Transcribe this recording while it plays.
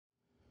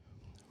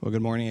Well,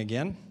 good morning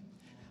again.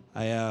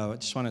 I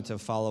just wanted to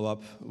follow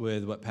up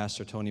with what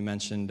Pastor Tony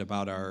mentioned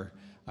about our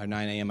 9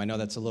 a.m. I know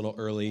that's a little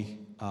early.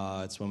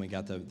 It's when we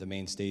got the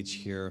main stage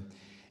here.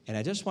 And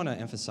I just want to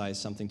emphasize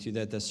something to you,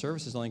 that the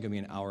service is only going to be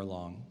an hour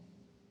long.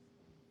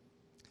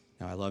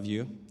 Now, I love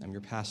you. I'm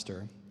your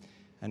pastor.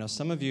 I know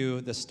some of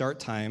you, the start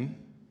time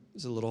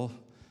is a little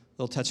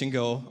touch and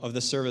go of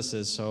the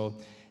services. So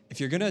if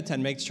you're going to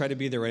attend, try to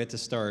be there right at the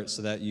start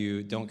so that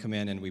you don't come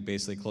in and we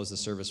basically close the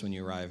service when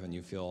you arrive and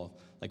you feel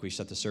like we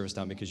shut the service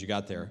down because you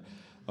got there.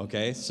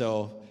 Okay,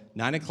 so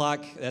 9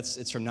 o'clock,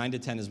 it's from 9 to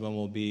 10 is when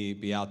we'll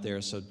be out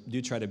there. So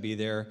do try to be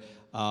there,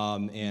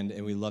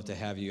 and we'd love to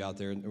have you out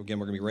there. Again,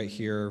 we're going to be right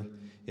here.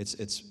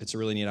 It's a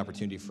really neat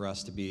opportunity for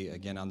us to be,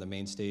 again, on the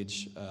main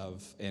stage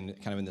and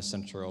kind of in the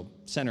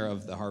center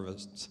of the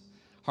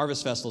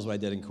Harvest Festival is what I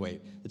did in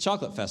Kuwait, the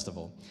chocolate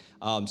festival.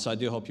 So I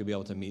do hope you'll be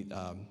able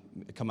to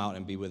come out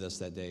and be with us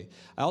that day.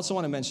 I also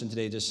want to mention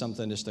today just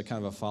a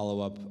kind of a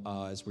follow-up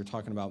as we're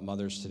talking about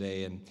mothers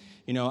today. And,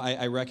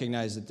 I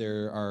recognize that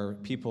there are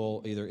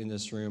people either in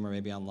this room or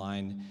maybe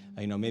online,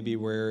 maybe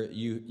where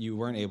you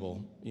weren't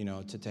able,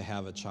 to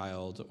have a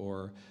child,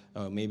 or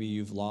maybe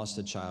you've lost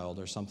a child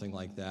or something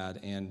like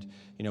that. And,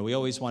 we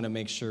always want to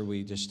make sure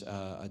we just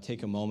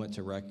take a moment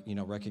to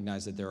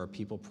recognize that there are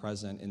people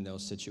present in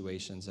those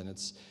situations. And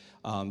it's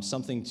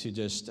something to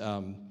just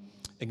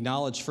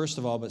acknowledge, first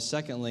of all, but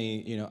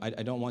secondly,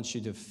 I don't want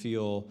you to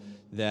feel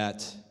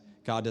that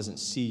God doesn't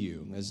see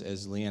you.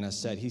 As Leanna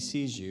said, He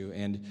sees you.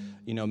 And,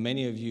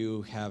 many of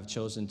you have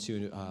chosen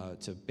to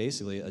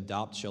basically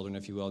adopt children,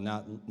 if you will,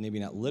 maybe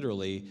not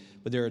literally,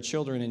 but there are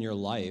children in your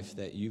life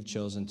that you've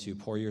chosen to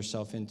pour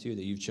yourself into,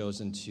 that you've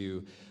chosen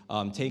to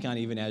take on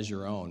even as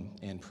your own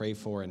and pray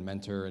for and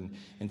mentor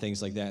and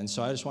things like that. And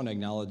so I just want to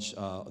acknowledge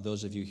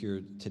those of you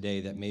here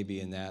today that may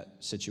be in that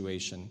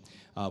situation.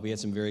 We had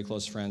some very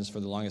close friends for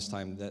the longest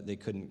time that they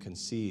couldn't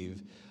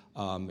conceive.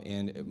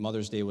 And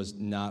Mother's Day was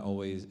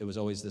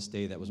always this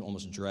day that was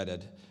almost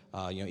dreaded,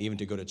 even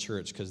to go to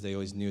church, because they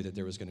always knew that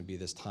there was going to be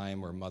this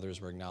time where mothers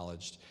were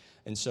acknowledged.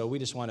 And so we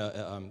just want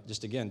to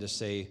just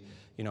say,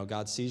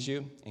 God sees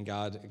you, and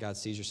God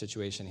sees your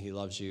situation. He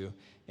loves you,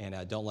 and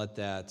don't let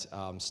that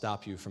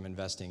stop you from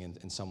investing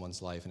in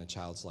someone's life and a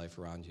child's life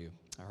around you.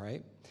 All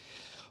right.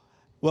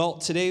 Well,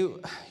 today,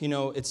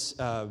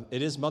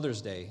 it is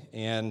Mother's Day,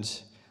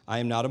 and I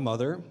am not a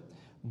mother.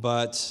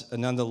 But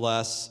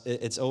nonetheless,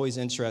 it's always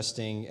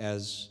interesting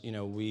as,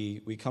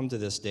 we come to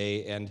this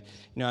day, and,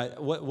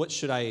 what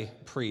should I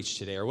preach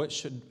today, or what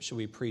should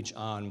we preach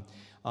on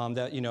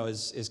that,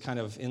 is kind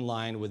of in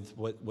line with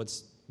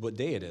what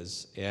day it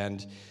is.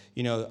 And,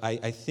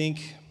 I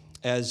think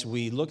as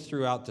we look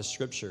throughout the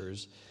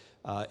scriptures,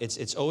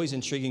 it's always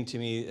intriguing to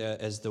me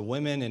as the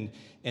women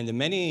and the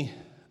many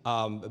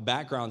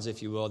backgrounds,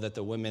 if you will, that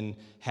the women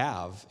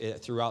have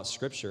throughout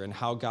Scripture, and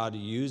how God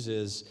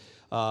uses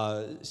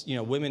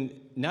women,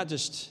 not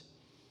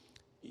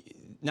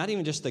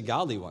even just the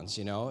godly ones,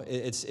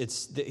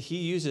 He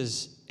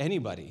uses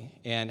anybody,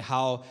 and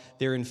how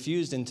they're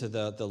infused into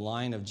the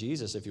line of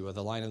Jesus, if you will,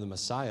 the line of the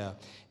Messiah.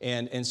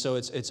 And so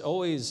it's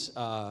always,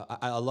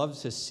 I love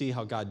to see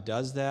how God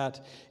does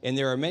that. And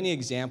there are many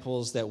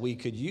examples that we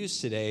could use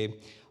today.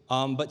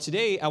 But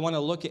today I want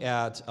to look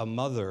at a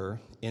mother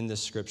in the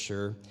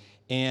Scripture.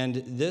 And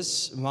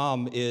this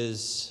mom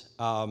is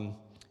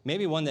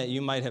maybe one that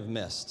you might have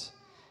missed.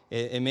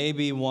 It may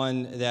be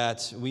one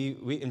that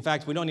in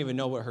fact, we don't even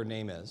know what her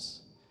name is.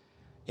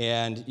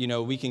 And,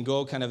 we can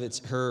go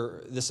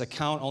this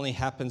account only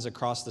happens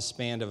across the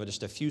span of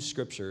just a few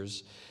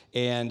scriptures.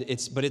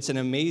 But it's an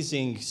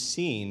amazing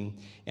scene.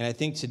 And I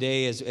think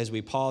today, as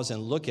we pause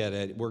and look at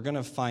it, we're going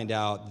to find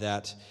out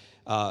that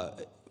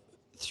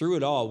through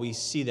it all, we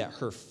see that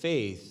her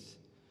faith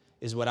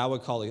is what I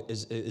would call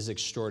is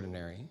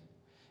extraordinary.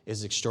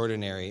 Is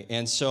extraordinary.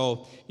 And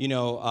so,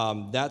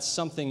 that's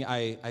something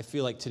I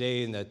feel like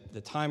today in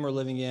the time we're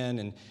living in,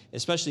 and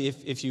especially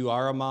if you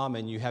are a mom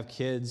and you have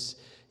kids,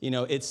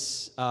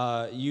 it's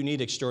you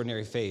need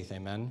extraordinary faith,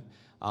 amen?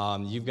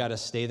 You've got to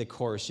stay the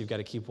course. You've got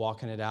to keep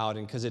walking it out,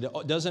 and because it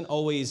doesn't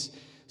always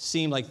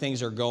seem like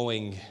things are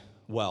going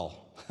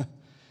well,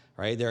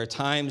 right? There are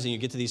times and you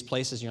get to these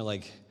places and you're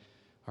like,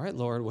 all right,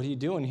 Lord, what are you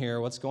doing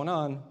here? What's going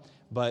on?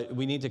 But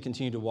we need to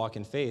continue to walk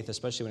in faith,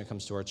 especially when it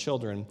comes to our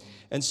children.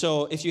 And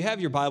so if you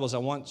have your Bibles, I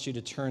want you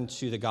to turn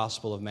to the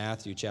Gospel of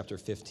Matthew, chapter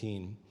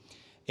 15.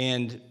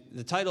 And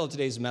the title of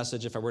today's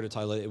message, if I were to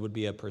title it, it would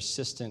be A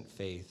Persistent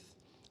Faith.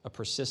 A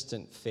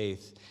Persistent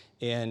Faith.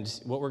 And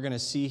what we're going to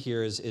see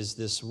here is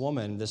this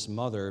woman, this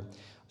mother,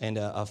 and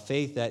a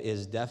faith that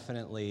is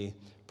definitely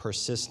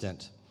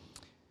persistent.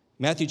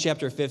 Matthew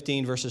chapter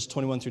 15, verses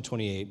 21 through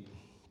 28.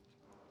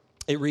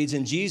 It reads,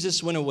 "And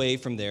Jesus went away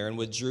from there and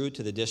withdrew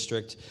to the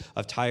district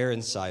of Tyre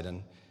and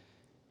Sidon.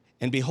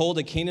 And behold,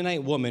 a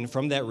Canaanite woman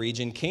from that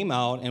region came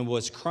out and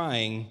was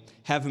crying,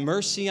 'Have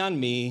mercy on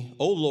me,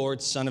 O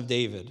Lord, Son of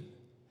David.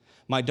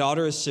 My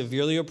daughter is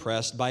severely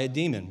oppressed by a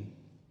demon.'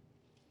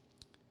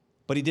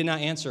 But he did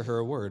not answer her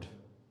a word.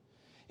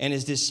 And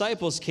his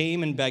disciples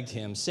came and begged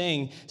him,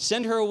 saying,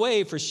 'Send her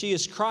away, for she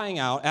is crying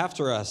out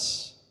after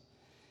us.'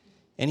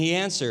 And he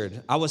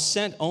answered, I was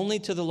sent only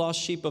to the lost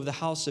sheep of the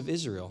house of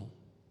Israel.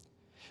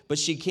 But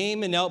she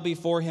came and knelt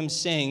before him,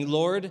 saying,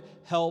 Lord,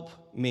 help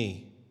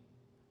me.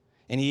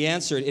 And he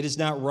answered, It is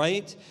not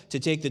right to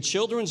take the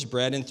children's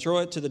bread and throw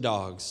it to the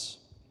dogs.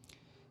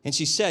 And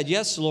she said,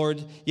 Yes,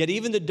 Lord, yet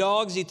even the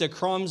dogs eat the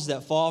crumbs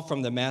that fall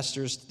from their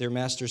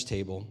master's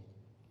table.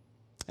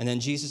 And then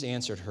Jesus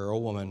answered her, O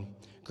woman,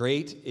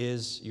 great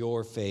is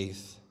your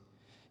faith.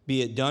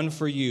 Be it done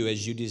for you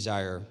as you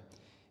desire.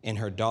 And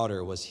her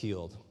daughter was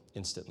healed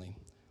instantly.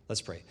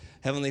 Let's pray.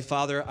 Heavenly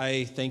Father,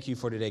 I thank you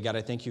for today. God,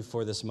 I thank you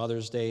for this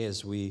Mother's Day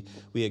as we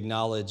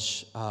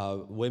acknowledge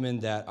women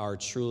that are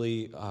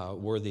truly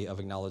worthy of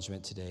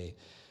acknowledgement today.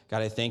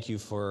 God, I thank you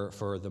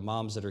for the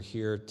moms that are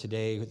here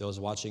today, those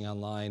watching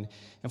online,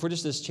 and for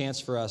just this chance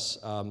for us.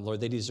 Lord,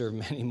 they deserve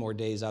many more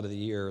days out of the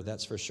year,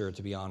 that's for sure,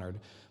 to be honored.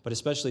 But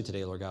especially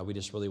today, Lord God, we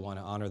just really want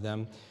to honor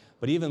them.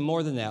 But even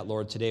more than that,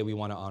 Lord, today we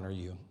want to honor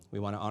you. We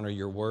want to honor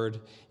your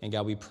word. And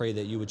God, we pray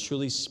that you would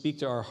truly speak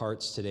to our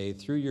hearts today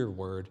through your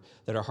word,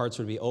 that our hearts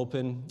would be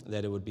open,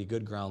 that it would be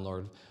good ground,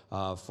 Lord,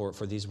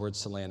 for these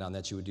words to land on,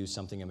 that you would do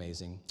something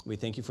amazing. We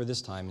thank you for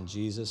this time. In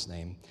Jesus'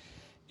 name,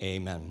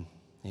 amen.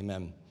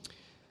 Amen.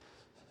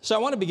 So I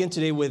want to begin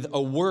today with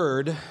a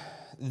word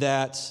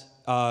that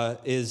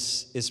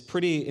is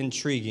pretty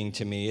intriguing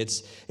to me.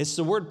 It's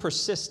the word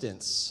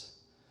persistence.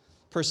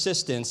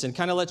 Persistence, and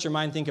kind of let your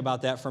mind think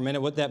about that for a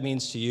minute, what that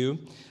means to you.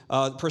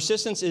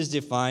 Persistence is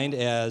defined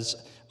as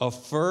a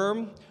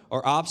firm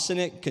or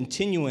obstinate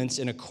continuance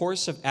in a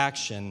course of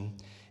action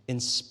in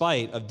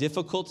spite of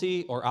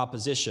difficulty or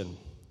opposition.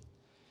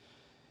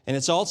 And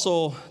it's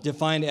also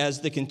defined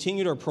as the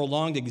continued or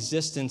prolonged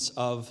existence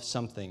of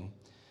something.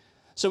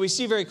 So we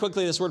see very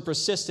quickly this word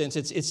persistence.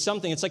 It's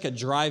something, it's like a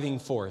driving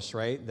force,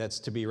 right, that's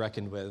to be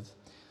reckoned with.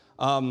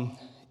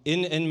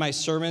 In my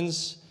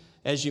sermons,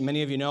 as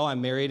many of you know, I'm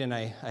married and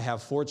I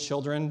have 4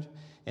 children,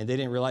 and they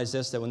didn't realize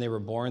this, that when they were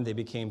born, they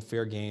became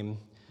fair game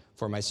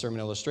for my sermon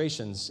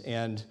illustrations.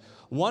 And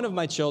one of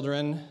my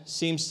children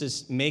seems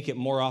to make it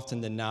more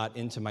often than not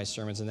into my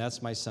sermons, and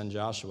that's my son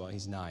Joshua.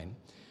 He's 9.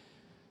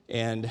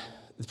 And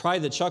probably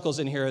the chuckles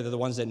in here are the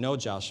ones that know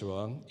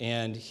Joshua,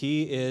 and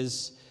he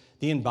is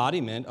the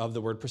embodiment of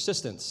the word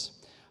persistence.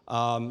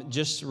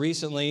 Just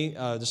recently,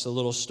 just a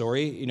little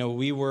story,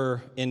 we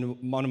were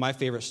in one of my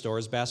favorite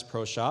stores, Bass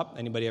Pro Shop.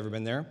 Anybody ever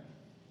been there?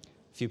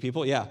 A few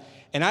people, yeah.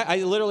 And I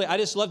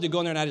just love to go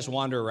in there and I just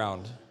wander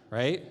around,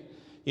 right?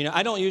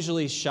 I don't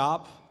usually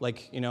shop,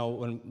 like,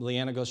 when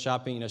Leanna goes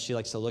shopping, she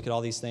likes to look at all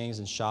these things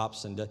and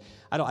shops, and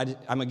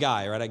I'm a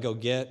guy, right? I go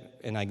get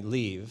and I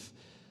leave.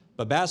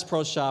 But Bass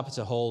Pro Shop, it's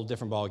a whole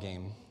different ball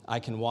game. I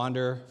can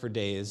wander for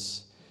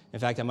days. In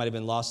fact, I might have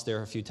been lost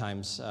there a few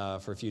times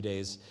for a few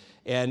days.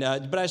 And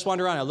but I just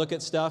wander around. I look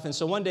at stuff. And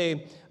so one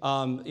day,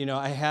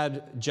 I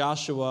had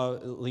Joshua,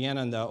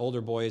 Leanna, and the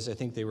older boys. I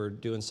think they were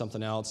doing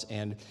something else.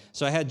 And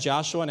so I had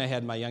Joshua and I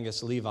had my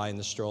youngest Levi in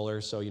the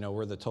stroller. So,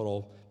 we're the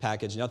total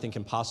package. Nothing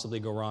can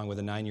possibly go wrong with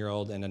a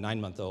 9-year-old and a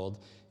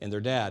 9-month-old and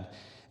their dad.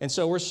 And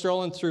so we're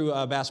strolling through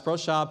Bass Pro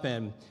Shop,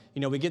 and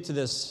we get to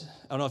this.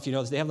 I don't know if you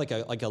know this. They have like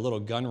a little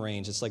gun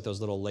range. It's like those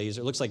little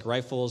laser. It looks like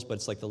rifles, but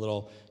it's like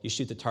you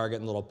shoot the target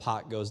and the little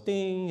pot goes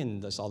ding,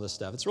 and all this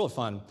stuff. It's really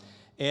fun.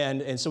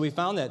 And so we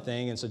found that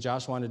thing, and so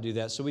Josh wanted to do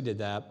that, so we did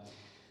that.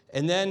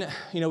 And then,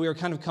 we were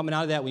kind of coming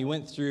out of that. We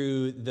went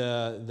through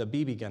the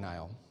BB gun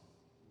aisle.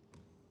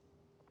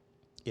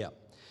 Yeah.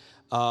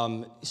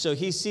 So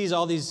he sees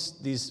all these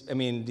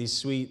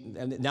sweet,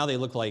 and now they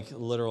look like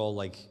literal,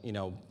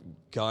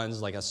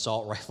 guns, like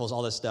assault rifles,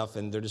 all this stuff,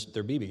 and they're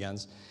BB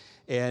guns.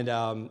 And,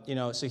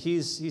 so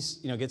he's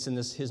gets in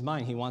his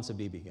mind, he wants a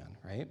BB gun,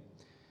 right?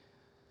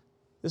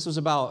 This was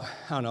about,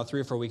 3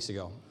 or 4 weeks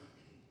ago.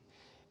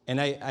 And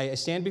I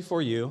stand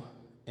before you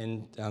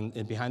and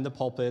behind the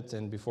pulpit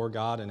and before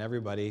God and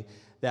everybody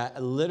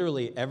that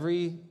literally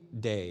every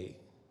day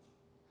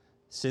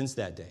since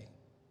that day,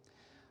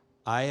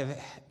 I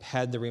have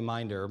had the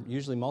reminder,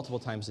 usually multiple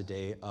times a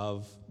day,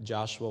 of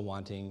Joshua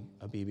wanting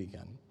a BB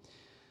gun.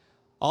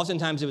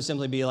 Oftentimes it would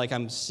simply be like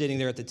I'm sitting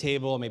there at the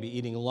table, maybe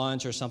eating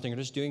lunch or something, or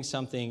just doing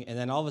something, and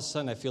then all of a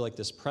sudden I feel like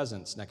this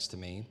presence next to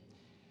me,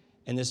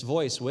 and this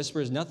voice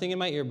whispers nothing in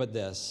my ear but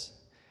this,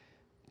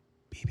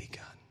 BB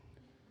gun.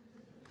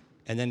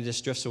 And then it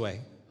just drifts away.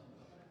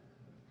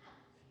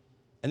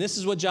 And this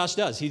is what Josh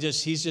does.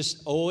 He's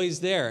just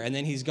always there, and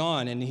then he's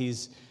gone, and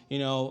he's,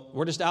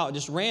 we're just out,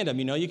 just random,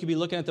 you could be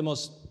looking at the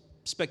most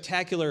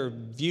spectacular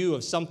view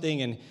of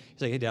something, and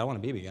he's like, hey, Dad, I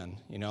want a BB gun.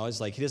 It's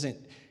like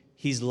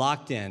he's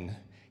locked in.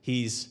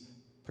 He's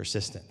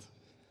persistent,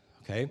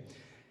 okay?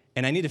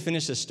 And I need to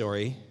finish this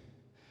story.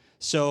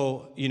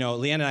 So,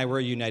 Leanne and I were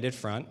a united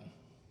front,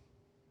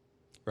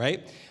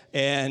 right?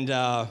 And,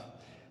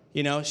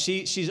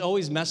 she's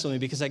always messing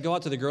with me because I go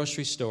out to the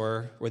grocery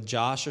store with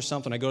Josh or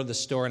something. I go to the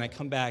store and I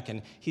come back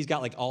and he's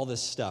got like all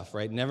this stuff,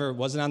 right?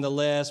 Wasn't on the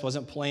list,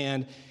 wasn't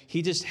planned.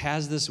 He just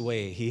has this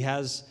way. He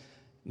has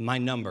my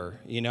number,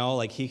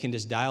 like he can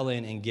just dial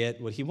in and get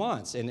what he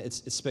wants. And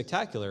it's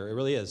spectacular. It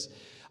really is.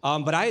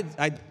 But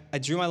I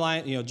drew my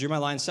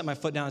line, set my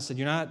foot down, and said,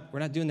 we're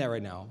not doing that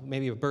right now.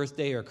 Maybe a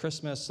birthday or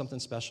Christmas, something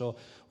special.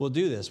 We'll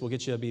do this. We'll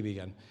get you a BB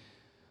gun.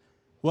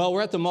 Well,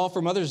 we're at the mall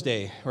for Mother's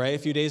Day, right, a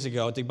few days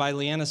ago to buy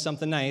Leanna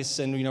something nice,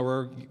 and,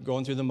 we're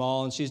going through the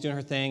mall, and she's doing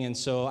her thing, and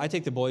so I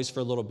take the boys for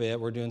a little bit.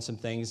 We're doing some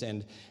things,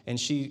 and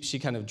she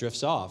kind of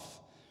drifts off,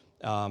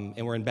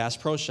 and we're in Bass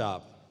Pro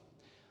Shop.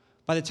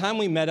 By the time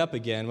we met up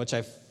again, which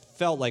I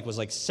felt like was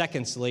like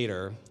seconds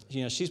later,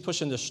 she's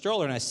pushing the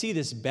stroller, and I see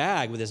this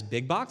bag with this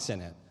big box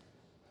in it,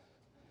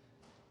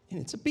 and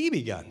it's a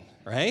BB gun,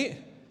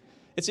 right?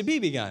 It's a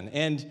BB gun.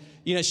 And,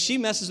 she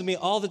messes with me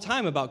all the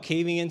time about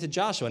caving into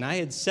Joshua. And I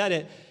had said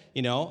it,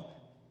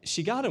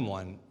 she got him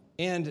one.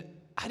 And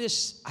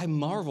I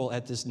marvel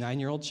at this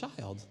 9-year-old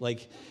child.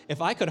 Like,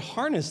 if I could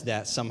harness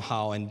that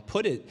somehow and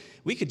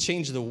we could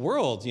change the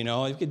world,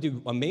 we could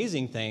do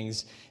amazing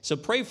things. So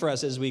pray for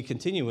us as we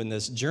continue in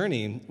this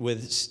journey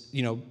with,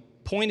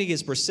 pointing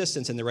his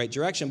persistence in the right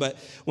direction. But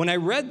when I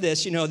read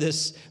this,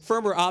 this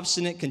firm or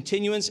obstinate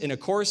continuance in a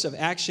course of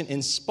action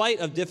in spite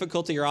of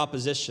difficulty or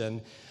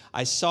opposition,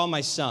 I saw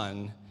my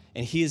son,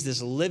 and he is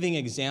this living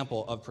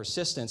example of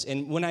persistence.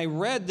 And when I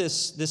read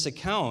this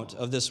account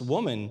of this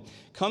woman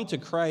come to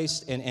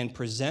Christ and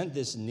present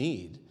this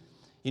need,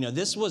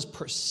 this was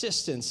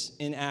persistence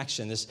in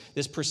action,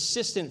 this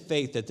persistent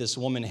faith that this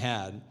woman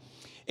had.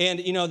 And,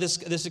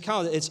 this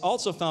account, it's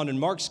also found in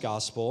Mark's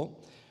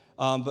gospel,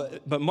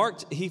 but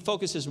Mark, he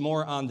focuses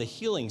more on the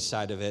healing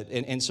side of it.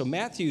 And so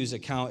Matthew's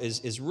account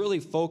is really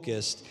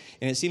focused,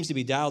 and it seems to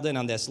be dialed in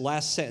on this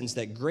last sentence,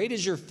 that great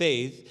is your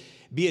faith,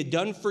 be it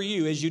done for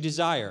you as you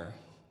desire.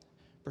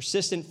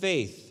 Persistent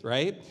faith,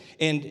 right?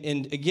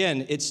 And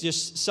again, it's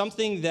just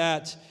something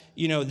that,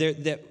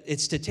 that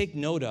it's to take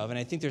note of. And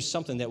I think there's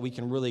something that we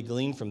can really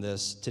glean from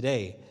this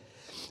today.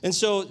 And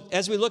so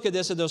as we look at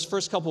this, at those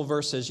first couple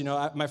verses,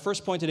 my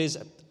first point today is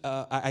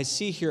I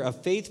see here a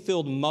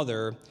faith-filled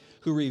mother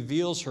who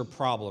reveals her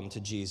problem to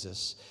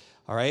Jesus.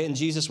 All right, and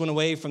Jesus went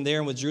away from there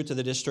and withdrew to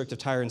the district of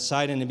Tyre and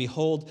Sidon. And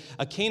behold,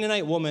 a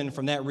Canaanite woman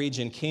from that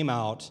region came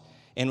out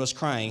and was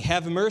crying,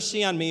 "Have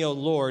mercy on me, O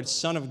Lord,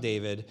 Son of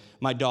David.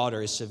 My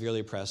daughter is severely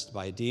oppressed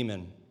by a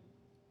demon."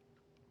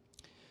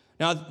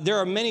 Now, there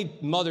are many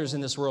mothers in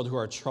this world who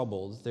are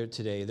troubled there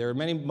today. There are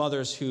many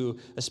mothers who,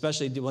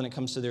 especially when it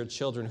comes to their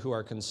children, who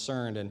are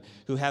concerned and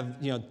who have,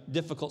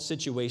 difficult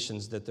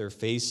situations that they're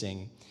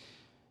facing.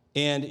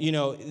 And,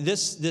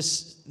 this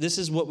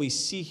is what we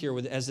see here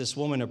as this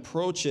woman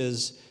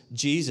approaches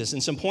Jesus.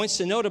 And some points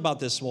to note about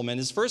this woman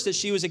is first that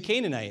she was a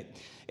Canaanite.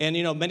 And,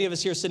 many of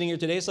us here sitting here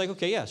today, it's like,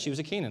 okay, yeah, she was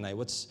a Canaanite.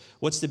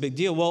 What's the big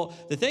deal? Well,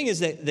 the thing is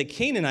that the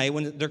Canaanite,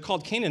 when they're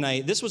called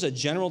Canaanite, this was a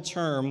general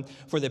term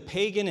for the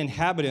pagan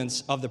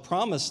inhabitants of the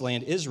promised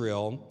land,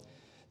 Israel,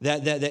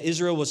 that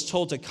Israel was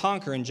told to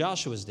conquer in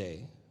Joshua's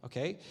day,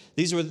 okay?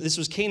 This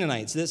was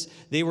Canaanites.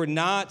 They were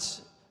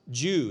not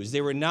Jews.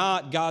 They were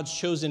not God's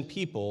chosen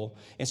people.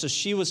 And so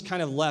she was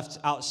kind of left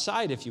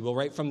outside, if you will,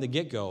 right from the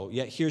get-go.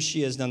 Yet here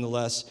she is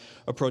nonetheless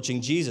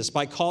approaching Jesus.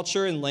 By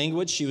culture and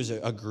language, she was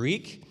a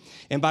Greek.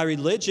 And by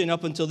religion,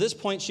 up until this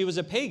point, she was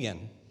a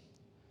pagan.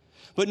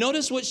 But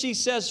notice what she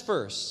says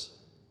first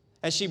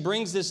as she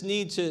brings this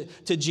need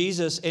to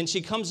Jesus. And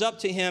she comes up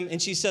to him and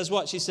she says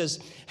what? She says,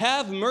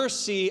 "Have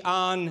mercy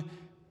on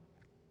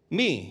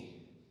me."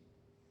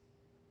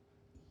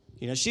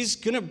 She's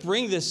going to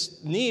bring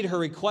this need, her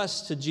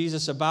request to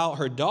Jesus about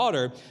her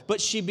daughter, but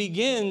she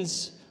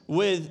begins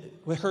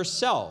with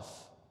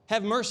herself.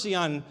 Have mercy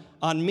on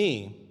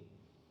me.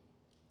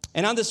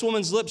 And on this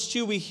woman's lips,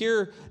 too, we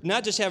hear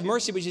not just have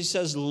mercy, but she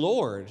says,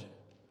 Lord,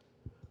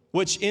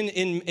 which in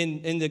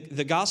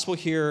the gospel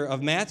here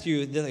of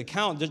Matthew, the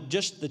account,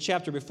 just the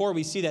chapter before,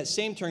 we see that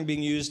same term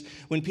being used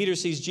when Peter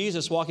sees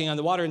Jesus walking on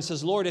the water and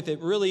says, Lord, if it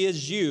really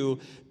is you,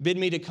 bid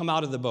me to come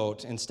out of the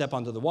boat and step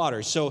onto the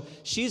water. So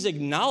she's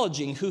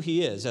acknowledging who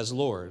he is as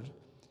Lord.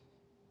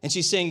 And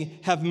she's saying,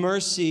 have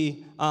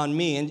mercy on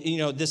me. And,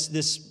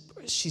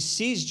 she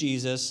sees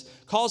Jesus,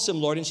 calls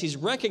him Lord, and she's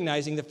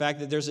recognizing the fact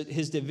that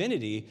his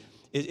divinity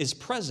is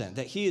present,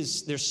 that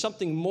there's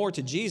something more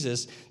to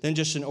Jesus than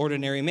just an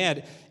ordinary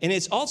man. And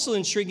it's also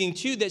intriguing,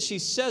 too, that she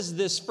says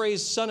this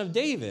phrase, Son of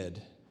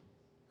David,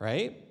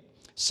 right?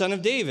 Son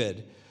of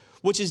David,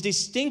 which is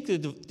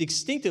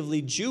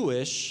distinctively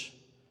Jewish.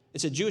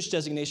 It's a Jewish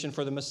designation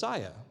for the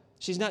Messiah.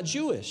 She's not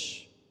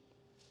Jewish.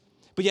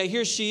 But yet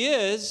here she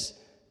is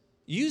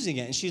using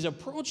it, and she's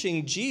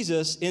approaching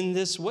Jesus in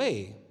this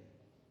way.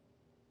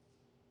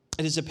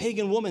 It is a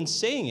pagan woman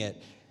saying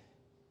it.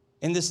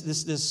 And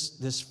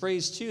this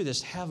phrase, too,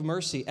 this have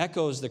mercy,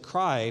 echoes the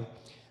cry,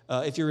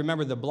 if you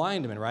remember the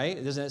blind men,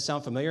 right? Doesn't it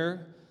sound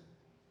familiar?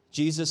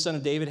 Jesus, Son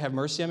of David, have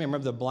mercy on me.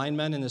 Remember the blind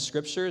men in the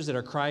scriptures that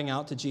are crying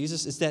out to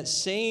Jesus? It's that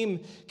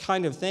same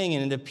kind of thing,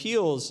 and it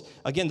appeals,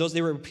 again,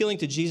 they were appealing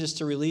to Jesus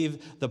to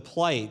relieve the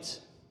plight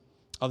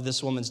of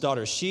this woman's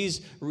daughter.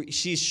 She's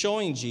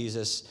showing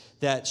Jesus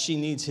that she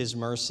needs his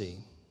mercy.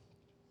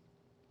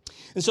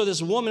 And so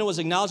this woman was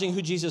acknowledging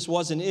who Jesus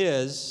was and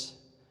is,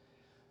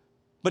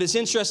 but it's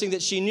interesting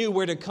that she knew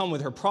where to come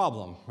with her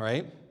problem,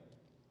 right?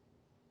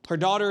 Her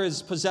daughter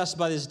is possessed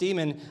by this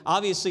demon.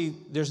 Obviously,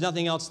 there's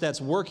nothing else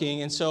that's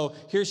working. And so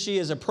here she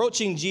is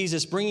approaching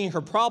Jesus, bringing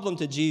her problem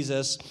to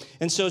Jesus.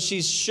 And so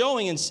she's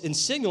showing and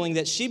signaling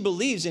that she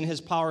believes in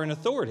his power and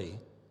authority.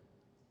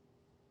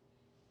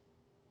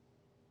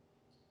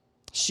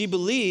 She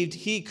believed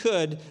he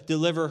could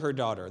deliver her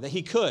daughter, that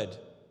he could.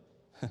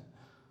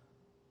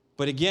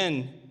 But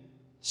again,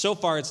 so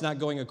far it's not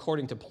going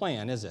according to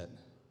plan, is it?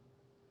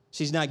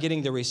 She's not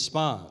getting the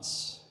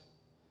response.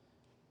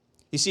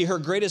 You see, her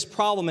greatest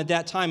problem at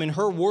that time in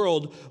her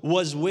world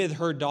was with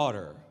her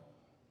daughter.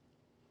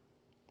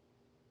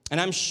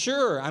 And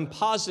I'm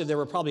positive there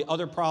were probably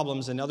other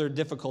problems and other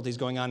difficulties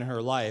going on in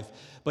her life.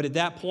 But at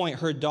that point,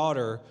 her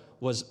daughter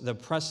was the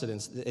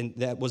precedence, and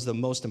that was the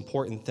most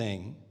important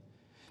thing.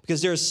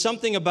 Because there's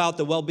something about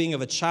the well-being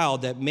of a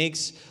child that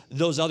makes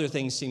those other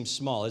things seem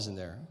small, isn't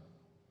there?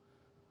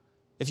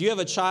 If you have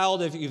a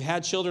child, if you've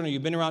had children or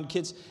you've been around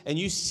kids, and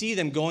you see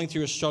them going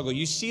through a struggle,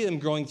 you see them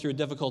going through a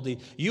difficulty,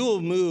 you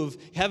will move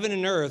heaven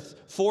and earth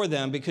for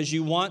them because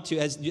you want to,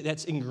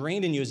 that's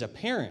ingrained in you as a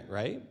parent,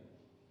 right?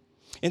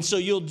 And so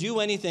you'll do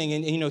anything,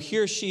 and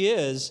here she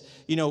is,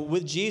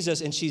 with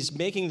Jesus, and she's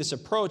making this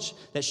approach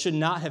that should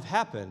not have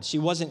happened. She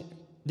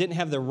didn't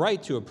have the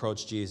right to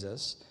approach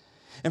Jesus.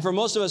 And for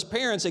most of us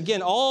parents,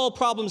 again, all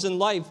problems in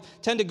life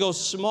tend to go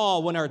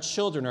small when our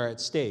children are at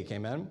stake,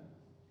 amen?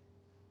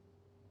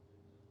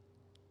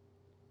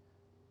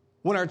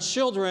 When our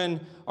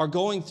children are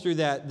going through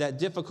that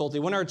difficulty,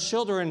 when our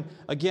children,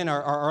 again,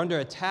 are under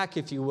attack,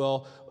 if you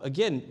will,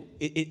 again,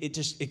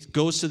 it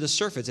goes to the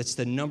surface. It's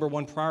the number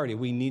one priority.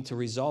 We need to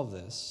resolve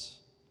this.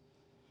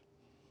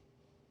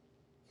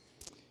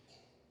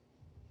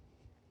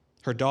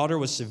 Her daughter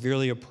was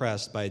severely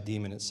oppressed by a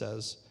demon, it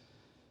says.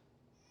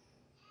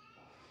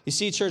 You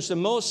see, church,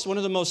 one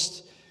of the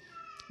most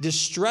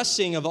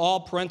distressing of all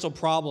parental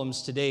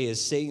problems today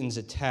is Satan's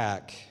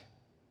attack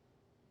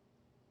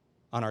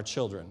on our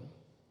children.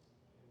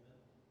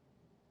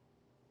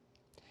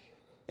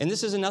 And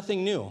this is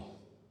nothing new.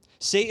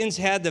 Satan's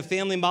had the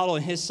family model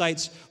in his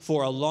sights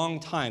for a long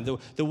time.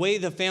 The way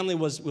the family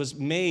was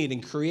made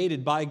and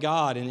created by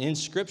God and in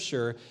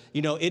Scripture,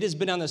 it has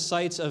been on the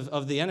sights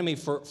of the enemy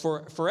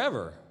for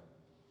forever.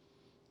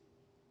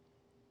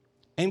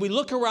 And we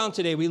look around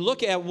today, we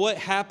look at what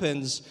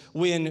happens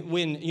when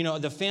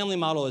the family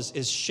model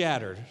is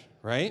shattered,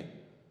 right?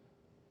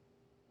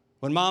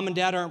 When mom and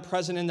dad aren't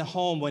present in the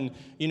home,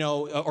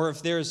 or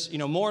if there's,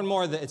 more and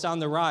more that it's on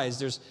the rise,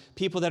 there's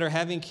people that are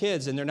having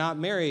kids and they're not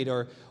married,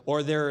 or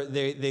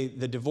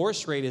the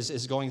divorce rate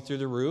is going through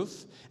the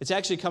roof. It's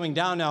actually coming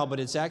down now, but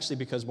it's actually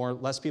because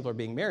less people are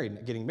getting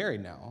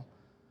married now.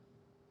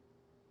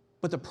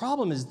 But the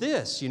problem is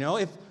this,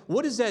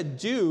 what does that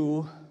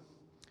do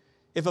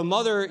if a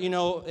mother,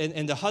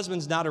 and the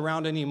husband's not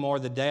around anymore,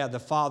 the dad, the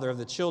father of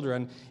the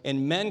children,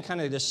 and men kind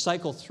of just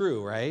cycle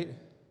through, right?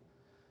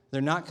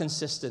 They're not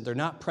consistent, they're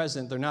not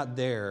present, they're not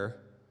there.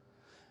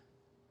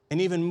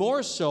 And even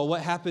more so,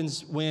 what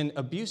happens when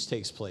abuse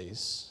takes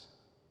place?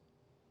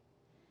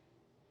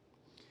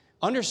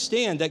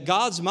 Understand that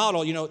God's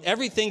model,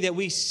 everything that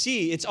we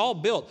see, it's all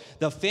built.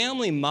 The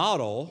family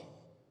model,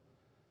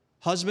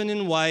 husband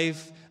and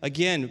wife,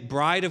 again,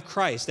 bride of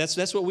Christ.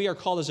 That's what we are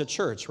called as a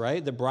church,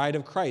 right? The bride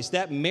of Christ.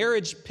 That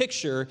marriage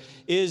picture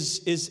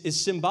is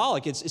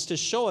symbolic. It's to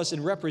show us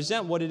and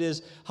represent what it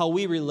is, how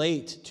we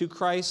relate to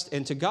Christ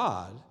and to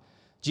God.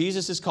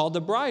 Jesus is called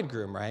the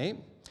bridegroom, right?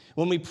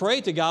 When we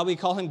pray to God, we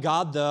call him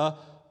God the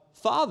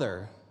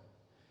Father.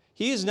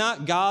 He is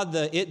not God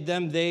the it,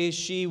 them, they,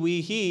 she,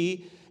 we,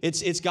 he.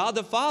 It's God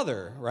the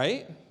Father,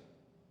 right?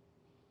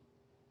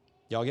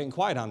 Y'all getting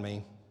quiet on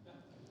me.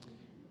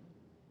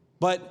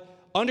 But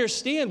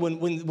understand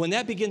when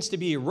that begins to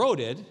be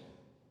eroded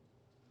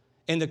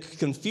and the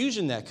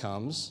confusion that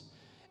comes,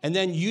 and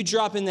then you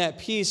drop in that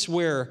piece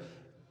where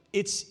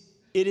it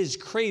is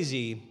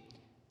crazy.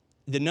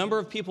 The number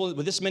of people,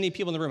 with this many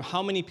people in the room,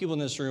 how many people in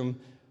this room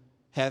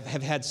have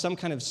had some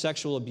kind of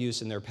sexual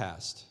abuse in their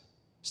past,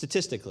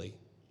 statistically?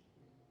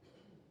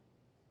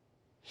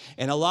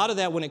 And a lot of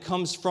that, when it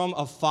comes from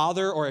a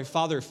father or a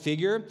father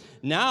figure,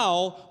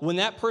 now when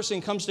that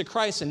person comes to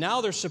Christ, and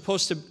now they're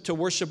supposed to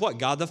worship what?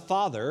 God the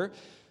Father.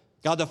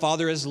 God the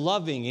Father is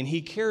loving, and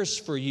he cares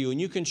for you, and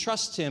you can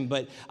trust him.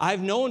 But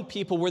I've known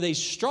people where they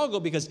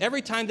struggle because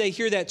every time they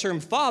hear that term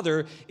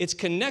father, it's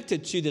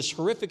connected to this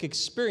horrific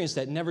experience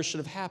that never should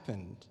have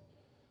happened.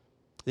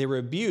 They were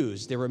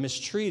abused. They were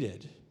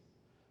mistreated.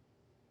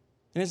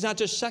 And it's not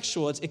just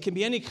sexual. It can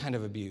be any kind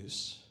of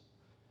abuse.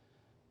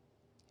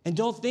 And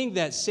don't think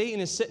that Satan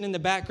is sitting in the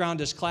background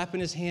just clapping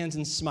his hands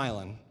and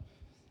smiling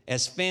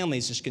as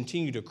families just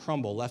continue to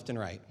crumble left and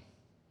right.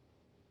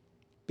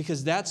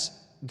 Because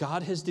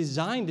God has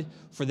designed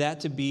for that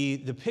to be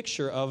the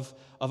picture of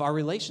our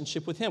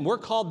relationship with him. We're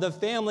called the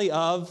family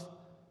of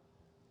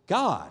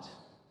God.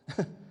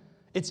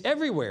 It's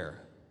everywhere.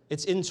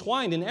 It's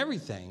entwined in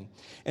everything.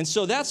 And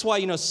so that's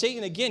why,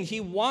 Satan, again,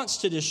 he wants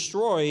to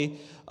destroy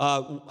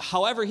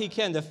however he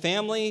can the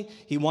family.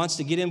 He wants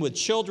to get in with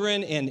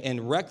children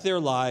and wreck their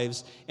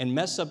lives and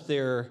mess up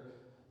their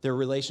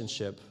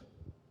relationship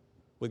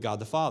with God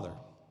the Father.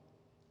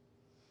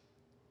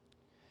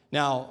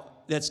 Now,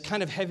 that's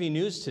kind of heavy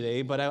news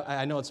today, but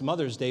I know it's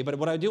Mother's Day. But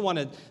what I do want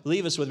to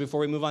leave us with before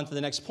we move on to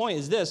the next point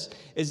is this,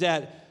 is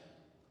that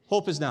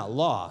hope is not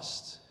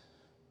lost.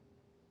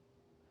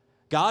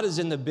 God is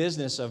in the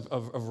business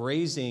of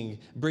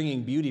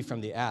bringing beauty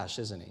from the ash,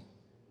 isn't he?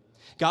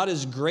 God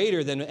is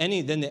greater than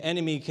the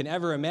enemy can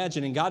ever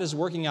imagine, and God is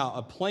working out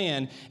a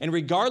plan. And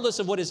regardless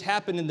of what has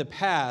happened in the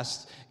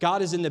past,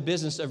 God is in the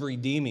business of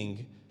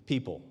redeeming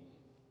people,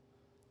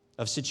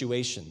 of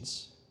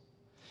situations.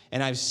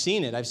 And I've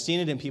seen it. I've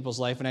seen it in people's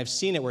life, and I've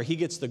seen it where he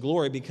gets the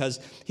glory because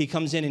he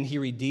comes in and he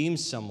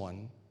redeems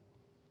someone.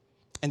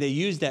 And they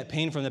use that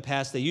pain from the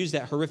past, they use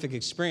that horrific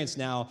experience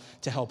now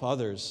to help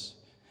others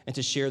and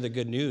to share the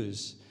good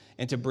news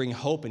and to bring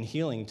hope and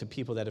healing to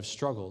people that have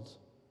struggled.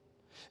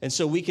 And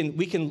so we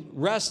can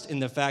rest in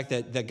the fact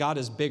that God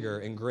is bigger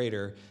and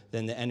greater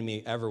than the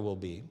enemy ever will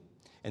be,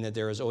 and that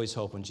there is always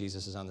hope when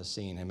Jesus is on the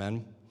scene.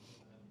 Amen?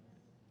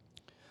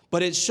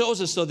 But it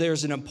shows us, though,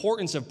 there's an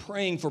importance of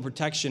praying for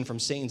protection from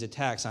Satan's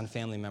attacks on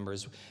family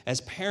members.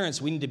 As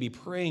parents, we need to be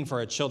praying for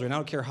our children. I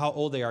don't care how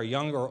old they are,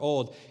 young or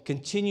old.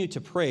 Continue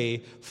to pray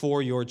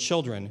for your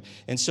children.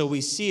 And so we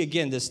see,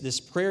 again, this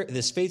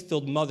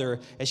faith-filled mother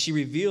as she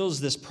reveals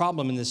this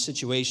problem in this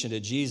situation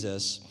to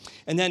Jesus.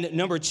 And then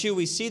number two,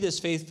 we see this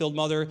faith-filled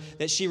mother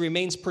that she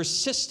remains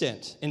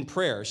persistent in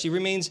prayer. She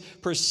remains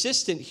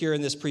persistent here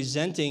in this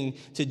presenting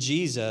to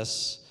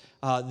Jesus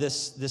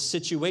this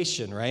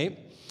situation, right?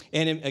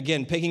 And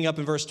again, picking up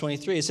in verse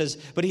 23, it says,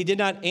 "But he did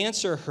not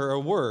answer her a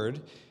word,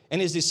 and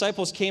his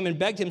disciples came and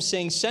begged him,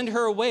 saying, 'Send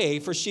her away,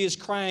 for she is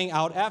crying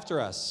out after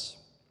us.'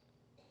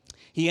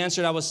 He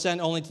answered, 'I was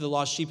sent only to the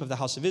lost sheep of the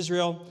house of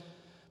Israel.'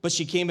 But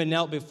she came and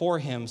knelt before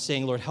him,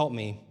 saying, 'Lord, help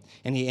me.'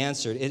 And he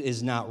answered, 'It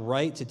is not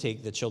right to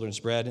take the children's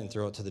bread and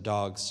throw it to the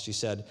dogs.' She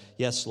said,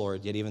 'Yes,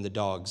 Lord, yet even the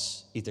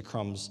dogs eat the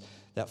crumbs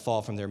that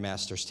fall from their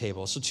master's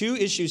table.'" So two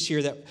issues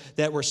here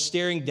that were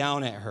staring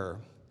down at her.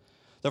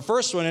 The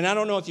first one, and I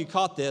don't know if you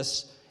caught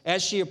this,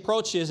 as she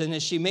approaches and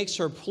as she makes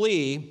her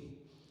plea,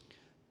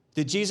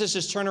 did Jesus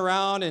just turn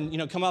around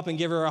and, come up and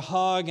give her a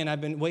hug, and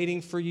 "I've been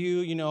waiting for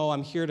you,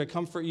 I'm here to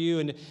comfort you"?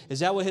 And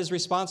is that what his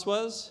response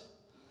was?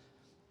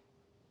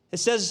 It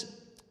says,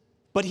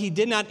 "But he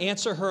did not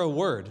answer her a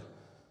word."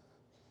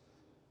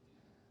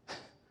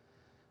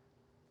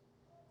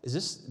 Is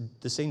this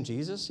the same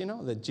Jesus,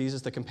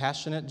 the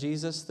compassionate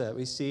Jesus that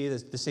we see,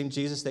 the same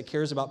Jesus that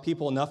cares about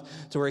people enough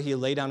to where he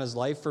laid down his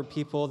life for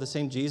people, the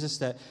same Jesus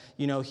that,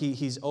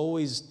 he's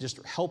always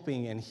just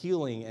helping and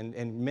healing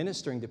and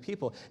ministering to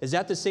people? Is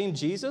that the same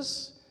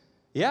Jesus?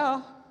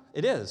 Yeah,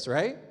 it is,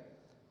 right?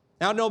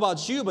 Now, I don't know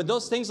about you, but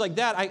those things like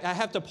that, I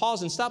have to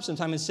pause and stop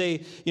sometime and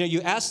say, you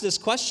ask this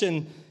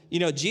question,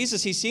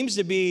 Jesus, he seems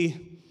to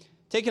be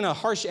taking a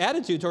harsh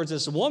attitude towards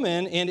this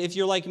woman, and if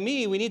you're like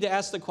me, we need to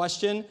ask the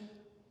question,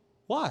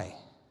 why?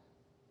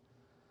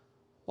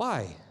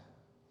 Why?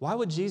 Why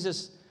would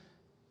Jesus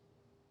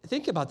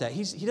think about that?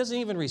 He doesn't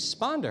even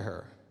respond to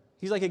her.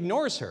 He's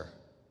ignores her.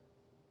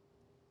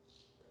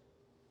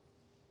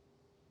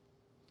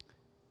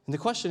 And the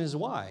question is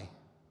why?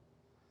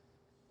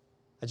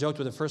 I joked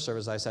with the first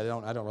service. I said,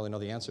 I don't really know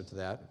the answer to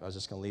that. I was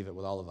just going to leave it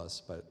with all of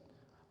us, but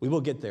we will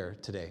get there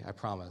today, I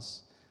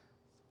promise.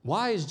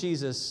 Why does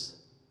Jesus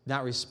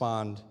not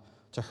respond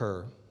to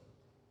her?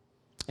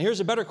 And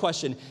here's a better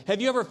question. Have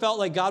you ever felt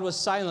like God was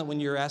silent when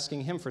you're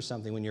asking him for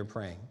something, when you're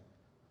praying?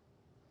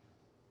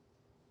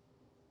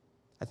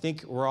 I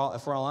think if we're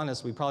all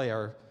honest, we probably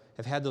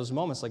have had those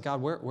moments like,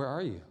 "God, where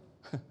are you?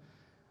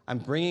 I'm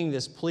bringing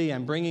this plea.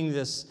 I'm bringing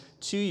this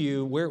to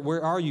you.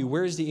 Where are you?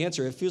 Where is the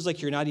answer? It feels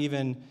like you're not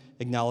even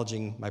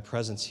acknowledging my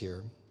presence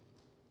here."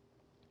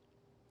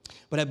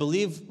 But I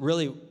believe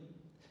really,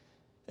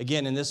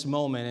 again, in this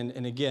moment,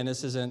 and again,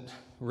 this isn't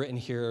written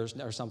here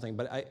or something,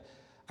 but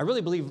I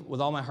really believe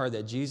with all my heart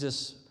that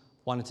Jesus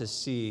wanted to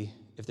see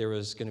if there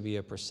was going to be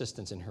a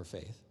persistence in her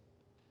faith.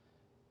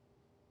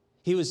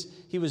 He was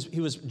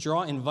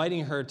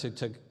inviting her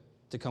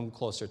to come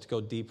closer, to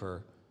go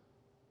deeper.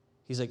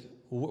 He's like,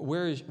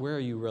 where are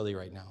you really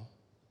right now?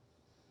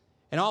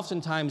 And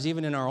oftentimes,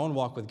 even in our own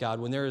walk with God,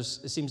 when it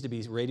seems to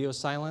be radio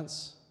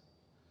silence,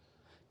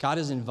 God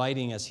is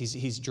inviting us.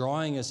 He's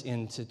drawing us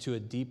into a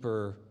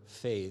deeper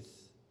faith.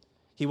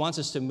 He wants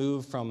us to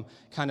move from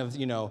kind of,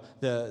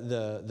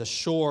 the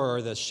shore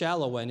or the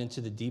shallow end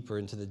into the deeper,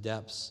 into the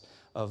depths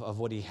of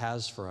what he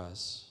has for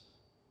us.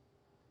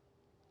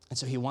 And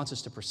so he wants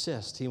us to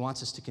persist. He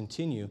wants us to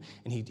continue.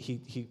 And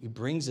he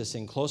brings us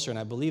in closer. And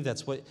I believe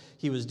that's what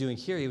he was doing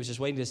here. He was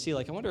just waiting to see,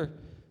 I wonder,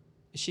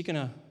 is she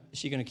gonna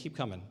keep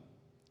coming?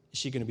 Is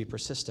she gonna be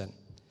persistent?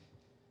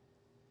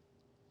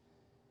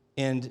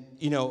 And,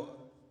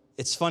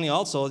 it's funny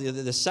also,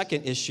 the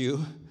second issue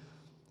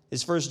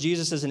is first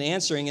Jesus isn't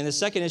answering, and the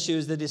second issue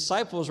is the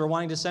disciples were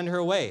wanting to send her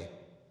away.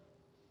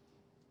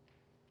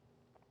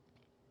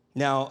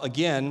 Now,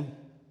 again,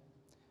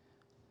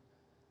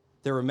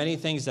 there were many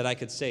things that I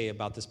could say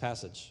about this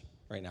passage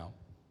right now,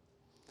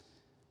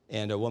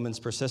 and a woman's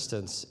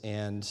persistence,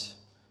 and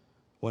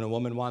when a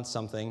woman wants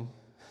something,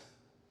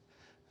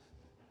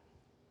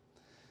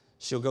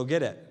 she'll go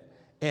get it.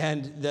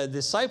 And the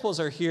disciples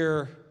are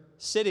here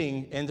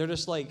sitting, and they're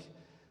just like,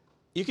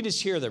 you can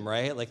just hear them,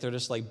 right? Like they're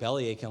just like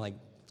belly aching, like,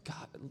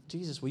 God,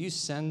 Jesus, will you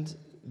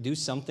do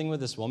something with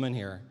this woman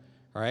here,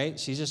 right?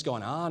 She's just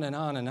going on and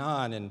on and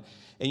on. And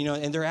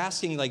they're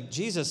asking, like,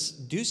 Jesus,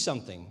 do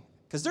something.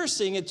 Because they're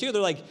seeing it too.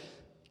 They're like,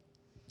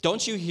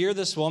 don't you hear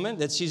this woman?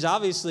 That she's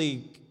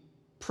obviously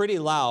pretty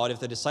loud if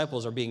the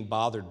disciples are being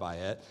bothered by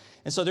it.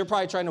 And so they're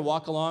probably trying to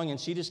walk along, and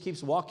she just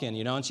keeps walking,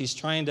 and she's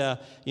trying to,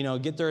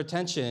 get their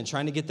attention and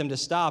trying to get them to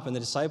stop. And the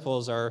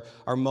disciples are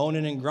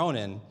moaning and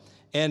groaning.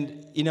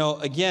 And,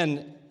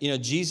 again,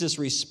 Jesus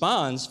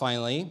responds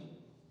finally.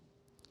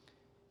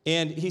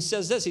 And he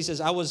says this. He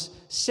says, I was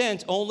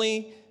sent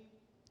only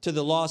to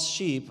the lost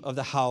sheep of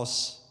the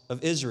house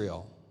of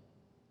Israel.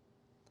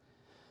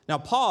 Now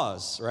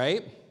pause,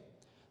 right?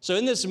 So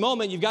in this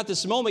moment, you've got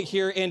this moment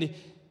here, and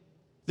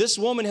this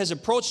woman has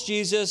approached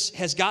Jesus,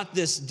 has got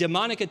this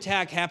demonic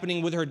attack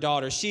happening with her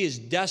daughter. She is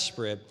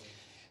desperate.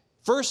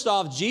 First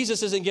off,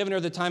 Jesus isn't giving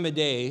her the time of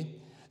day.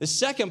 The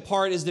second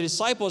part is the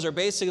disciples are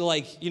basically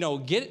like,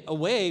 get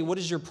away. What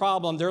is your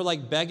problem? They're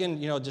like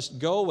begging, just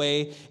go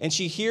away. And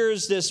she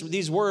hears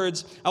these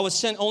words, I was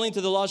sent only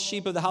to the lost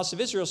sheep of the house of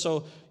Israel.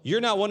 So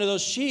you're not one of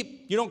those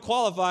sheep. You don't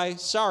qualify.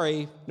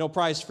 Sorry, no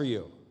prize for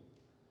you.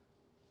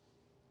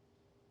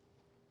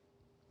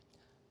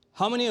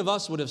 How many of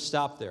us would have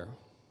stopped there?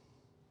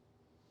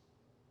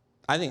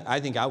 I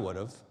think I would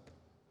have.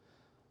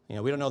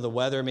 We don't know the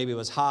weather. Maybe it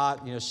was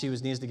hot. She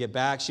needs to get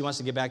back. She wants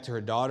to get back to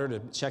her daughter to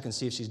check and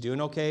see if she's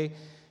doing okay.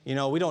 We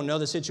don't know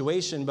the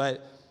situation,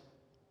 but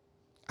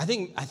I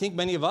think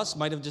many of us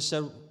might have just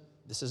said,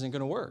 this isn't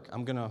going to work.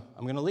 I'm going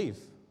to leave.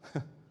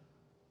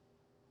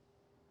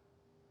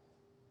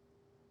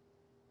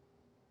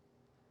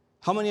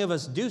 How many of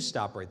us do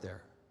stop right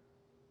there?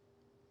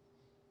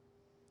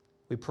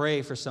 We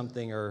pray for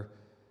something, or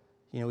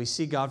we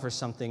seek God for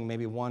something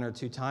maybe one or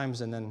two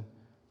times, and then,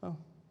 oh,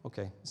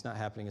 okay, it's not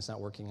happening, it's not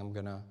working, I'm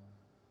going to,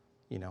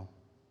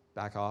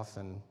 back off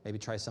and maybe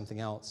try something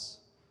else.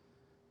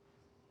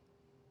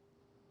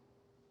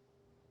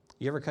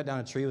 You ever cut down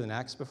a tree with an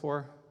axe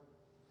before?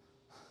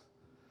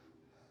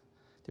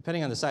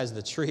 Depending on the size of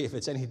the tree, if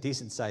it's any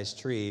decent sized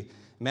tree,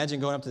 imagine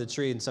going up to the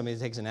tree and somebody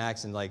takes an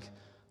axe and like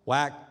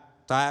whack,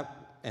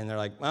 tap, and they're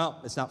like, well,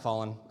 it's not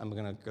falling, I'm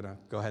going to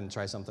go ahead and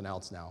try something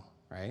else now,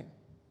 right?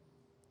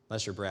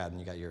 Unless you're Brad and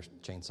you got your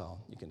chainsaw,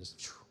 you can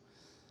just.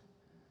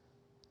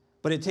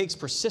 But it takes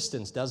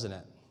persistence, doesn't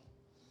it?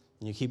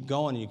 And you keep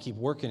going and you keep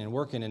working and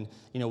working. And,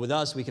 with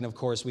us,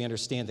 we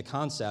understand the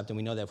concept, and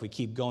we know that if we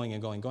keep going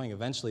and going,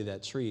 eventually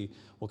that tree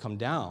will come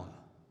down.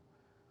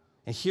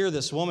 And here,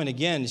 this woman,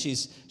 again,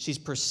 she's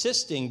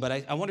persisting, but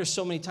I wonder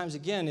so many times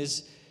again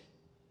is,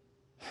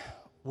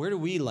 where do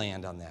we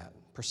land on that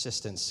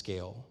persistence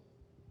scale?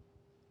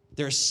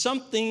 There's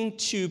something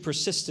to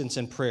persistence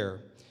in prayer.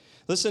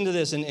 Listen to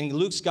this in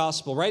Luke's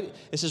gospel, right?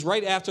 It says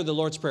right after the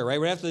Lord's Prayer, right?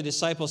 Right after the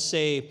disciples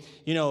say,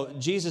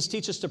 Jesus,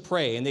 teach us to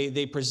pray. And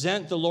they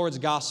present the Lord's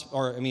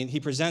gospel, he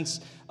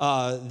presents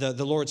the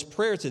Lord's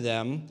Prayer to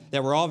them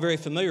that we're all very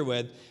familiar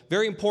with.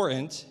 Very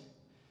important.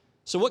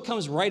 So what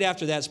comes right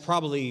after that is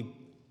probably,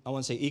 I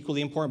wouldn't say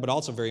equally important, but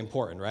also very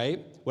important,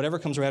 right? Whatever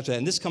comes right after that.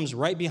 And this comes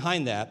right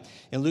behind that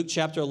in Luke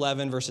chapter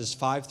 11, verses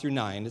 5 through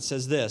 9. It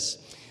says this,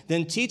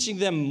 then teaching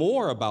them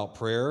more about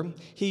prayer,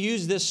 he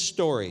used this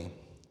story.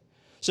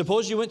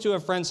 Suppose you went to a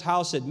friend's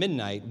house at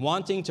midnight,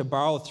 wanting to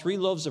borrow 3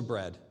 loaves of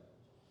bread.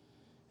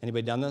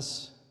 Anybody done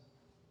this?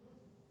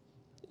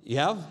 You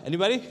have?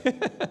 Anybody?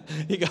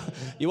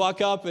 You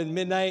walk up at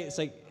midnight, it's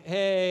like,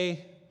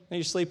 hey,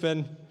 you're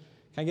sleeping.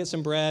 Can I get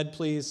some bread,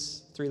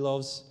 please? 3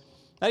 loaves.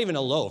 Not even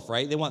a loaf,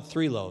 right? They want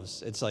 3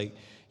 loaves. It's like,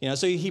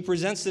 so he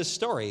presents this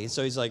story.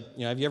 So he's like,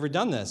 have you ever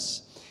done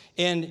this?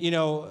 And,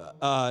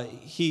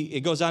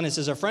 it goes on and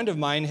says, a friend of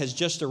mine has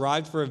just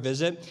arrived for a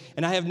visit,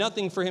 and I have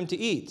nothing for him to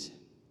eat.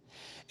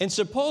 And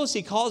suppose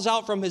he calls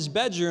out from his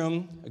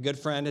bedroom, a good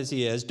friend as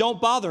he is, don't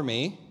bother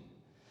me.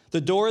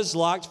 The door is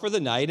locked for the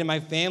night, and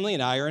my family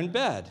and I are in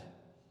bed.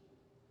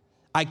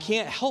 I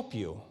can't help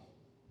you.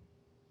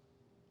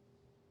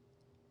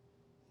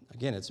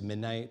 Again, it's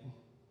midnight.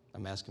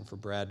 I'm asking for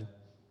bread.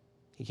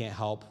 He can't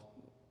help.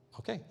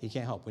 Okay, he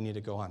can't help. We need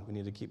to go on. We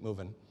need to keep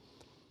moving.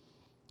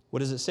 What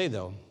does it say,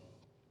 though?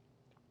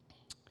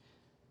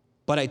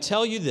 But I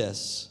tell you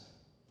this,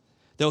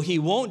 though he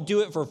won't do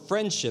it for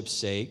friendship's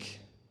sake,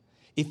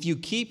 if you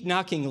keep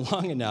knocking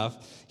long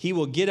enough, he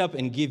will get up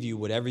and give you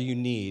whatever you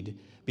need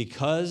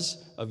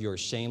because of your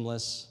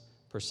shameless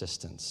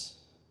persistence.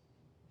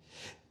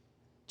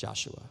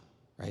 Joshua,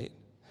 right?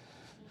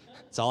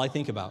 That's all I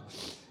think about.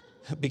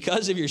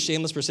 Because of your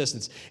shameless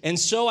persistence. And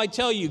so I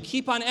tell you,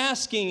 keep on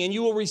asking and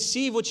you will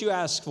receive what you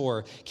ask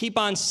for. Keep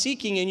on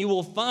seeking and you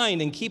will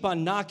find, and keep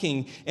on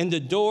knocking and the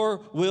door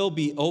will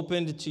be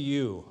opened to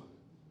you.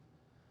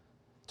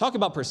 Talk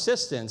about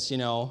persistence,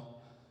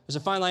 There's a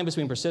fine line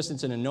between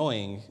persistence and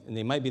annoying, and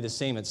they might be the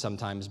same at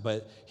sometimes,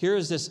 but here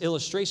is this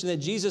illustration that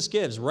Jesus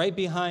gives right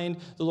behind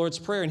the Lord's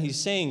Prayer, and he's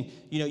saying,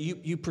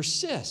 you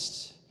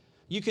persist.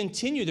 You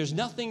continue. There's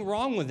nothing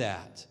wrong with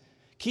that.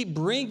 Keep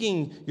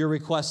bringing your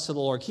requests to the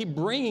Lord. Keep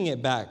bringing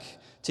it back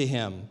to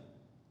him.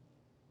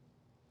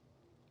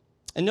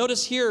 And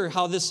notice here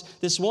how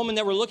this woman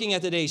that we're looking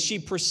at today,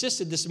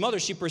 this mother,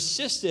 she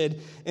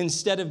persisted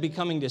instead of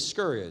becoming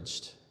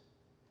discouraged.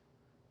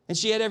 And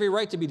she had every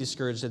right to be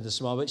discouraged at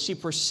this moment. She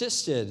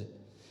persisted.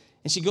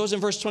 And she goes in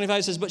verse 25,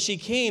 and says, but she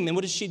came, and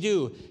what did she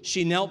do?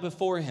 She knelt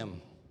before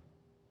him.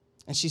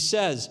 And she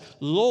says,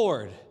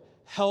 Lord,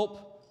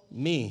 help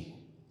me.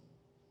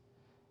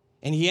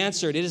 And he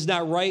answered, it is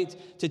not right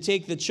to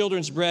take the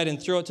children's bread and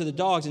throw it to the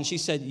dogs. And she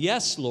said,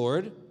 yes,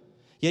 Lord.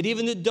 Yet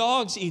even the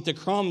dogs eat the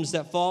crumbs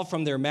that fall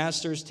from their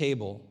master's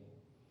table.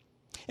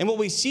 And what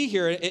we see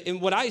here,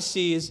 and what I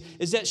see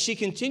is that she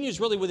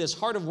continues really with this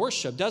heart of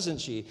worship, doesn't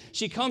she?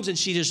 She comes and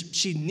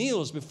she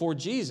kneels before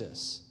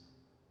Jesus.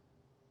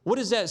 What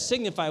does that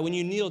signify when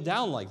you kneel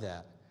down like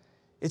that?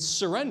 It's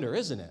surrender,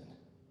 isn't it?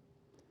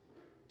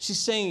 She's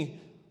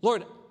saying,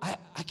 Lord,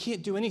 I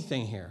can't do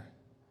anything here.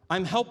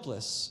 I'm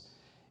helpless.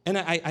 And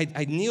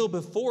I kneel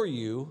before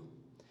you.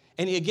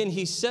 And again,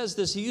 he says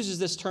this, he uses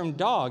this term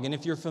dog. And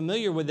if you're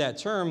familiar with that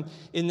term,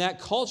 in that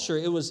culture,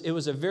 it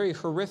was a very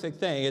horrific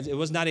thing. It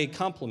was not a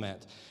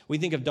compliment. We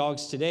think of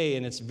dogs today,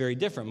 and it's very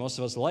different. Most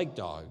of us like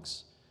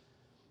dogs.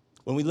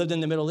 When we lived in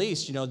the Middle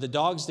East, you know, the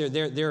dogs,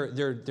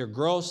 they're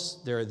gross,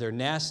 they're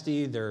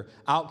nasty, they're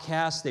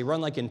outcasts. They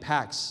run like in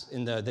packs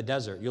in the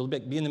desert. You'll be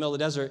in the middle of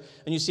the desert,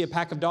 and you see a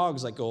pack of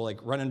dogs go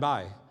running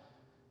by.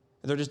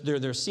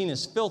 They're seen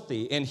as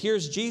filthy. And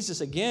here's Jesus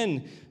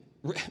again,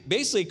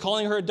 basically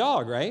calling her a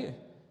dog, right?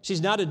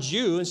 She's not a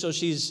Jew, and so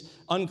she's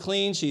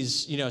unclean.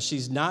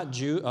 She's not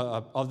Jew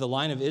of the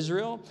line of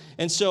Israel.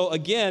 And so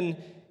again,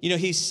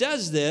 he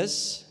says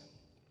this,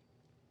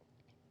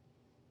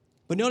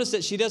 but notice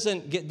that she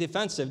doesn't get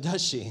defensive,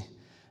 does she?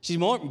 She's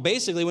more,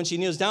 basically, when she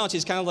kneels down,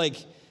 she's kind of like,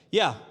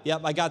 yep,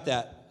 I got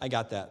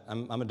that.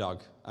 I'm a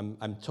dog.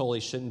 I'm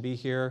totally shouldn't be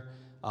here.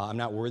 I'm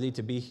not worthy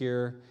to be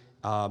here.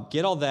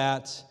 Get all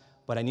that,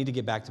 but I need to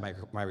get back to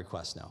my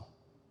request now.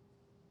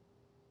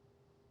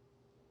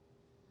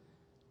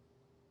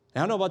 I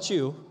don't know about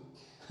you,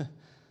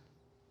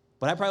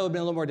 but I probably would have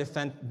been a little more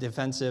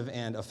defensive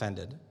and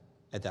offended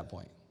at that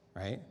point,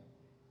 right?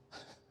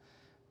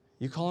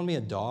 You calling me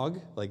a dog?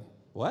 Like,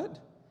 what?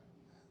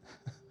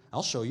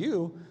 I'll show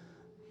you,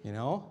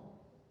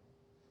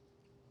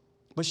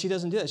 But she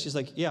doesn't do that. She's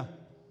like, yep,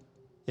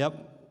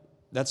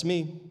 that's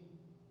me,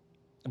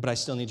 but I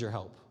still need your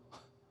help.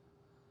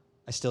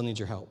 I still need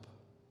your help.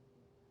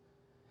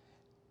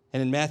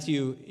 And in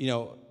Matthew,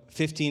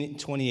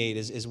 15:28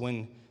 is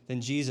when then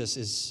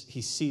Jesus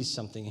he sees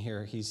something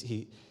here.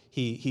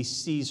 He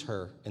sees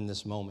her in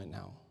this moment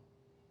now.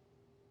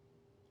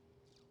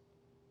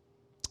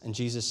 And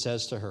Jesus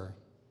says to her,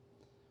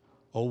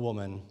 "O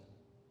woman,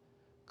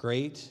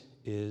 great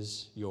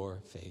is your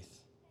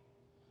faith.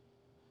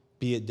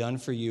 Be it done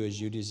for you as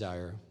you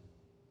desire."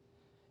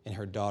 And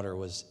her daughter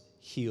was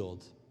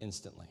healed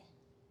instantly.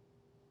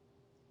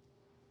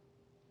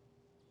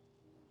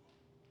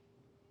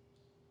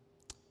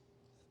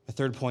 My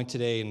third point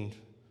today, and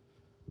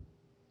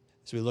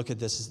as we look at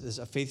this, is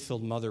a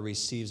faith-filled mother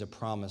receives a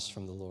promise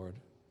from the Lord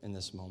in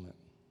this moment.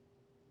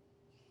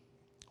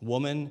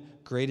 Woman,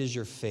 great is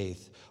your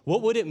faith.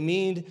 What would it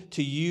mean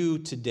to you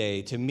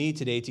today, to me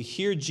today, to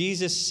hear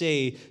Jesus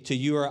say to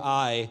you or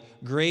I,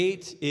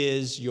 great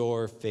is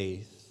your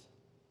faith?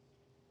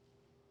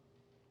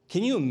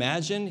 Can you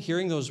imagine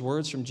hearing those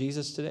words from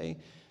Jesus today?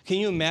 Can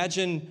you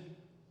imagine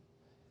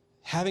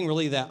having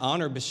really that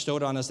honor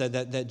bestowed on us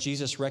that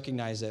Jesus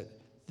recognized that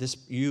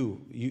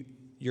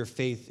your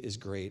faith is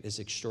great, is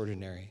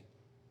extraordinary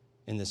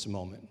in this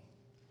moment?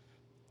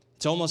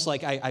 It's almost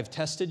like I've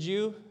tested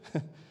you.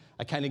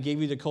 I kind of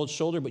gave you the cold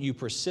shoulder, but you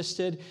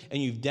persisted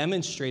and you've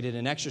demonstrated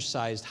and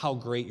exercised how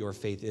great your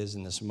faith is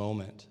in this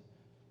moment.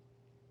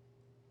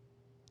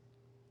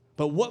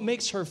 But what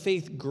makes her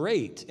faith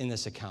great in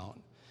this account?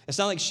 It's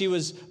not like she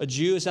was a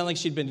Jew. It's not like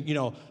she'd been,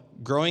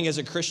 growing as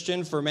a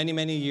Christian for many,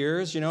 many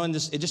years. In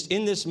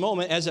this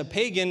moment, as a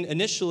pagan,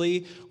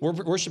 initially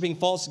worshiping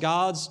false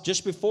gods,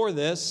 just before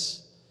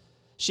this,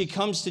 she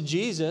comes to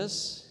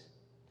Jesus.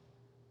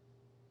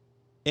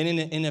 And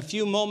in a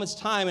few moments'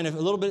 time, in a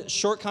little bit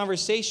short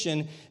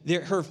conversation,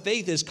 her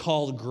faith is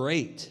called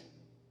great.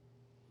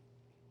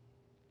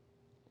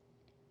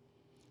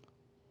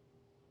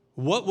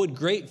 What would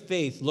great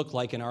faith look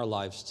like in our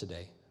lives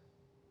today?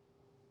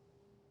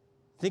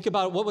 Think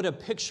about what would a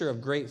picture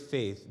of great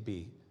faith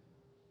be?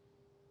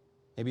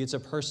 Maybe it's a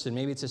person,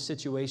 maybe it's a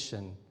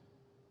situation.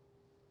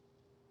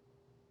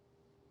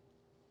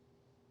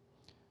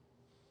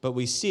 But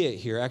we see it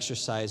here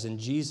exercised, and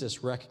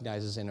Jesus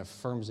recognizes and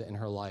affirms it in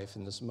her life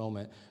in this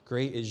moment.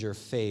 Great is your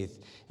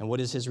faith. And what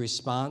is his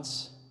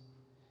response?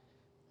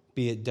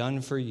 Be it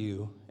done for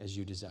you as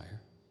you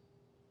desire.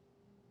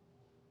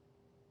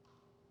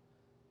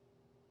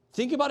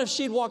 Think about if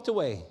she'd walked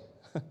away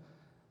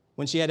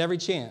when she had every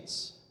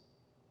chance.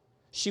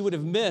 She would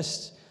have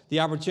missed the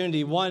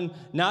opportunity, one,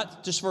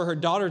 not just for her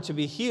daughter to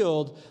be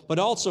healed, but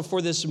also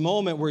for this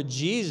moment where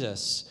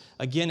Jesus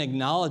again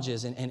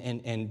acknowledges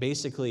and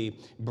basically,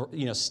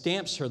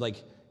 stamps her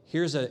like,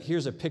 here's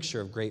a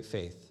picture of great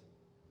faith.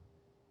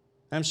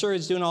 And I'm sure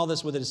he's doing all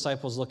this with the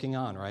disciples looking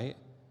on, right?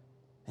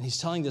 And he's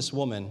telling this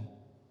woman,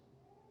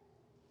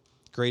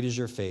 great is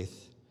your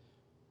faith.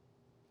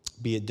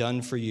 Be it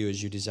done for you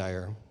as you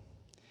desire.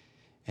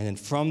 And then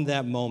from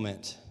that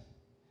moment,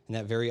 in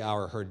that very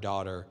hour, her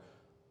daughter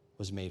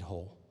was made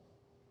whole.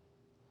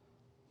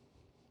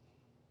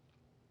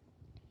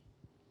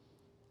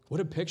 What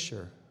a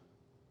picture.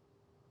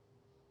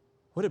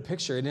 What a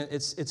picture. And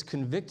it's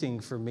convicting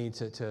for me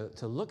to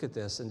look at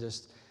this and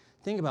just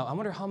think about, I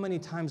wonder how many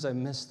times I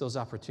missed those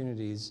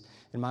opportunities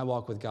in my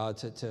walk with God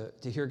to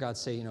hear God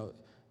say,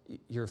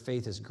 your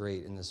faith is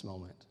great in this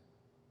moment.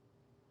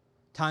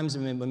 Times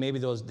when maybe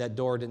that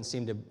door didn't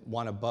seem to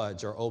want to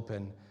budge or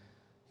open,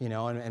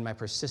 and my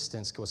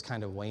persistence was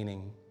kind of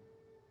waning.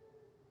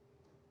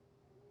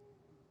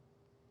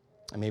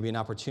 And maybe an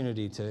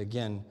opportunity to,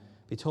 again,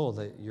 be told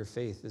that your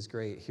faith is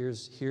great. Here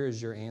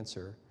is your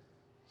answer.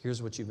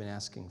 Here's what you've been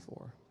asking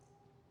for.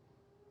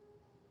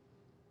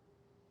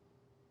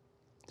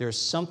 There's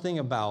something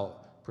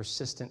about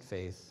persistent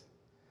faith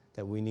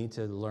that we need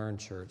to learn,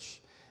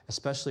 church,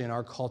 especially in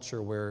our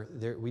culture where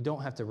we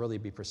don't have to really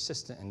be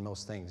persistent in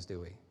most things, do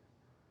we?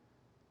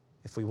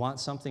 If we want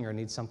something or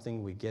need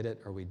something, we get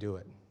it or we do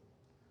it.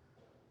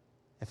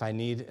 If I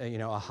need,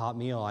 a hot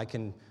meal, I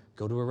can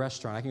go to a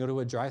restaurant. I can go to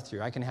a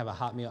drive-thru. I can have a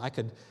hot meal. I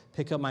could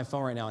pick up my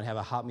phone right now and have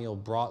a hot meal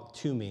brought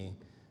to me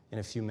in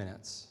a few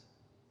minutes.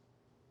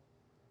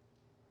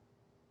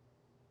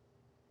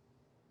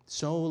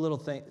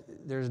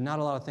 There's not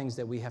a lot of things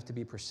that we have to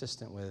be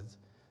persistent with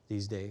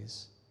these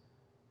days.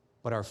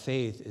 But our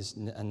faith is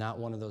not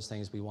one of those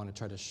things we want to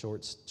try to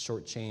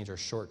shortchange or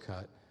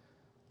shortcut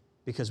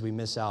because we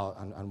miss out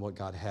on what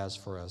God has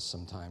for us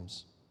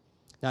sometimes.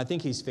 Now, I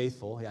think he's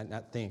faithful.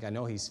 I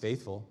know he's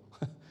faithful.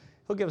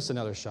 He'll give us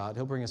another shot.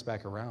 He'll bring us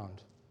back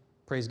around.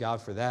 Praise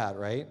God for that,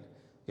 right?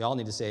 You all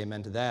need to say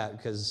amen to that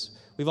because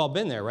we've all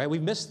been there, right?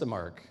 We've missed the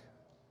mark.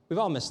 We've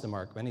all missed the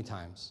mark many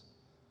times.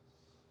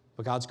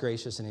 But God's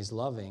gracious and he's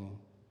loving.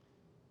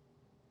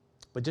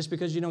 But just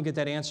because you don't get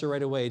that answer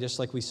right away, just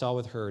like we saw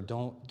with her,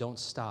 don't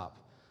stop.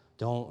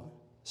 Don't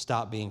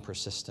stop being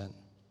persistent.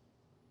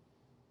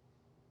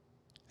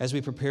 As we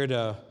prepare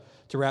to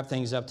wrap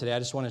things up today, I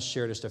just want to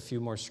share just a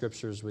few more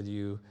scriptures with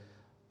you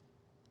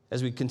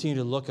as we continue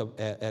to look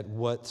at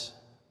what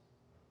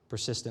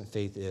persistent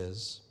faith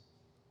is.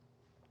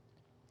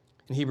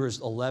 In Hebrews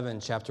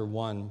 11, chapter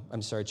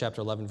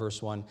 11,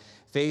 verse 1,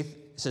 faith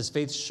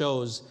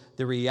shows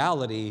the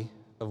reality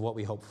of what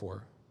we hope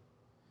for.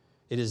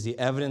 It is the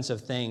evidence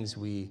of things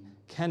we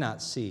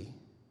cannot see.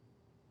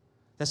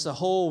 That's the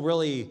whole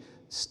really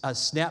a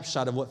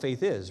snapshot of what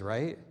faith is,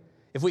 right?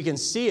 If we can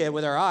see it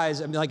with our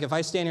eyes, like if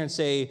I stand here and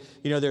say,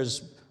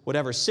 there's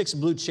 6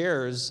 blue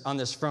chairs on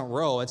this front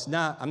row,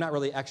 I'm not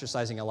really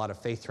exercising a lot of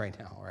faith right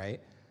now, right?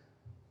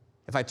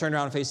 If I turn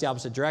around and face the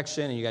opposite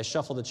direction and you guys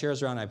shuffle the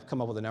chairs around and I come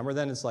up with a number,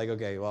 then it's like,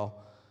 okay,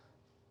 well,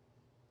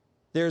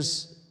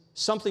 there's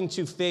something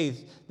to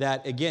faith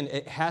that, again,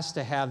 it has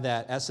to have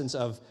that essence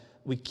of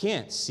we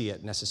can't see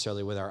it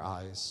necessarily with our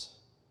eyes.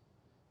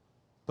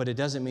 But it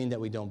doesn't mean that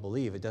we don't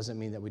believe. It doesn't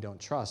mean that we don't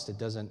trust. It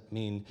doesn't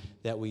mean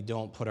that we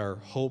don't put our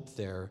hope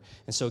there.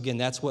 And so, again,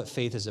 that's what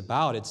faith is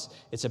about.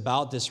 It's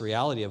about this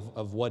reality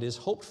of what is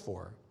hoped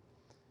for.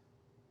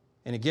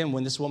 And again,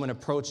 when this woman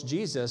approached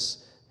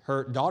Jesus,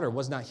 her daughter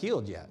was not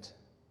healed yet.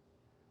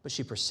 But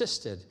she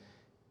persisted.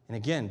 And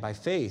again, by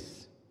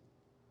faith,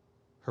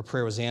 her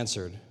prayer was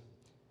answered.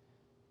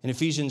 In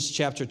Ephesians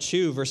chapter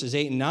 2, verses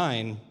 8 and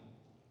 9,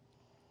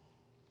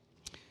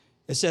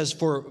 it says,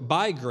 "For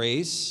by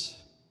grace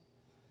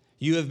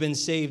you have been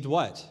saved,"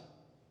 what?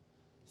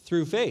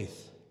 Through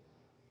faith.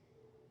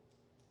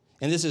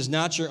 "And this is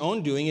not your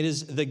own doing, it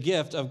is the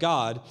gift of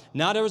God,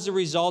 not as a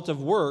result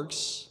of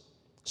works,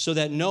 so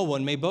that no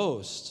one may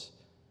boast."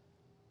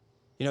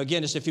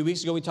 Again, just a few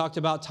weeks ago we talked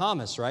about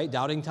Thomas, right?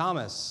 Doubting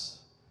Thomas.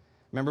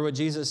 Remember what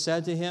Jesus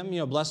said to him?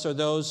 Blessed are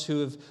those who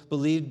have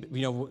believed,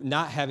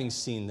 not having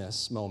seen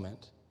this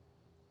moment.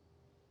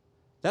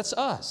 That's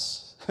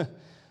us.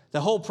 The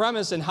whole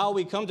premise and how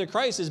we come to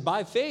Christ is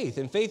by faith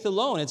and faith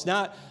alone. It's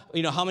not,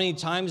 how many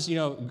times,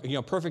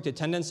 perfect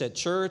attendance at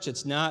church.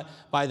 It's not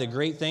by the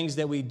great things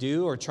that we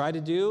do or try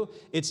to do.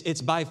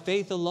 It's by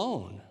faith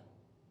alone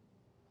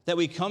that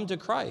we come to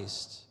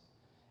Christ.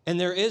 And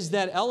there is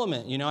that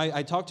element.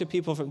 I talk to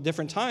people from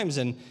different times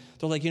and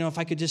they're like, if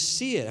I could just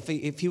see it,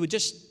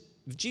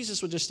 if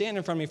Jesus would just stand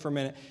in front of me for a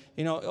minute,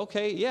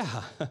 okay,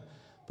 yeah.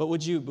 But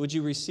would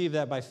you receive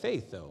that by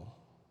faith though?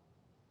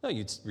 No,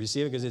 you'd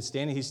receive it because he's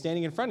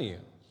standing in front of you.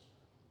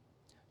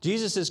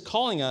 Jesus is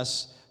calling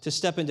us to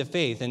step into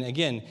faith. And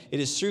again,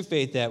 it is through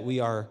faith that we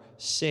are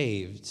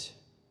saved.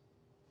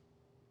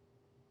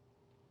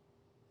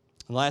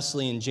 And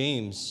lastly, in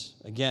James,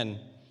 again,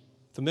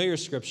 familiar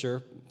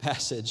scripture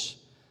passage,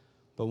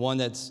 but one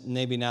that's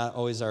maybe not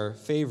always our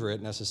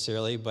favorite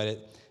necessarily,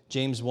 but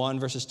James 1,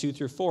 verses 2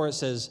 through 4, it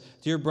says,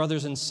 "Dear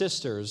brothers and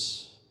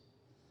sisters,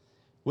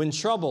 when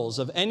troubles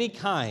of any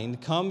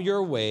kind come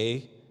your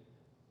way,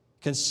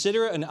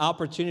 consider it an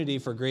opportunity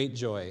for great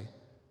joy.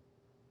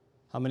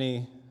 How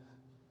many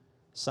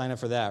sign up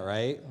for that,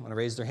 right? Want to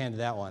raise their hand to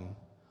that one?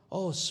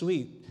 Oh,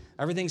 sweet.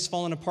 Everything's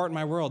falling apart in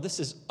my world. This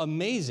is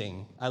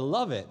amazing. I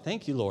love it.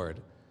 Thank you,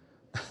 Lord.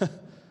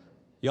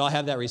 You all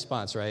have that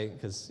response, right?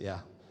 Because, yeah,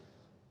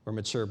 we're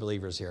mature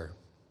believers here.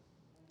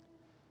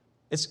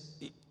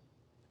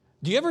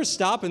 Do you ever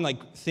stop and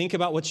think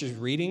about what you're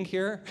reading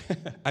here?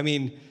 I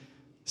mean,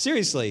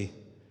 seriously,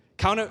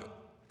 count it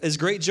as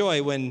great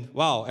joy when,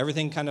 wow,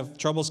 everything kind of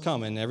troubles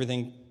come and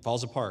everything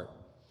falls apart.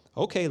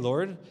 Okay,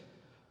 Lord.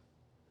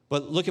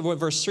 But look at what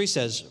verse 3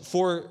 says.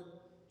 For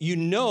you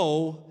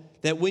know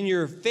that when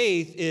your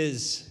faith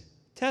is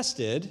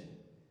tested,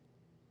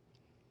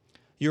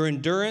 your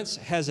endurance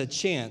has a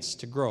chance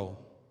to grow.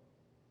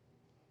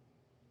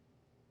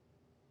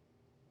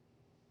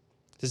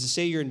 Does it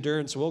say your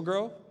endurance will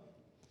grow? It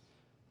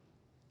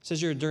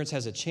says your endurance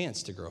has a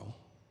chance to grow.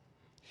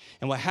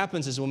 And what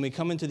happens is when we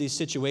come into these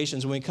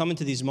situations, when we come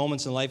into these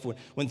moments in life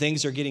when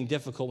things are getting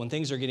difficult, when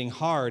things are getting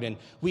hard, and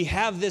we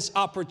have this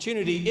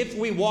opportunity, if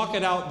we walk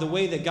it out the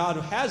way that God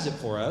has it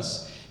for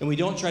us, and we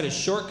don't try to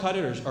shortcut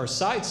it or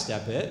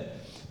sidestep it,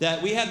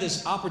 that we have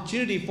this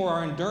opportunity for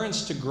our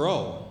endurance to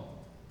grow.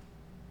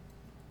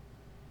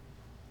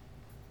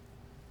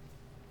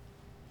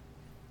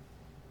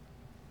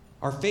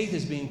 Our faith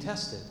is being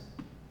tested.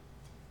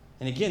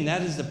 And again,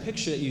 that is the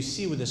picture that you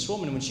see with this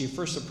woman when she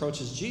first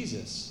approaches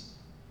Jesus.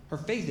 Her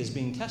faith is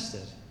being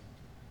tested.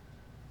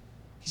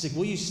 He's like,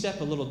 will you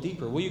step a little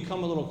deeper? Will you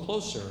come a little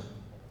closer?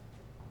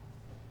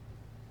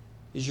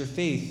 Is your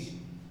faith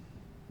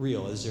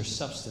real? Is there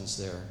substance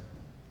there?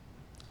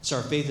 So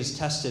our faith is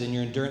tested and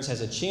your endurance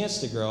has a chance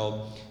to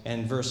grow.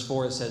 And verse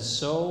 4, it says,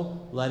 so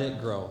let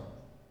it grow.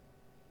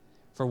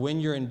 For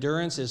when your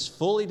endurance is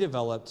fully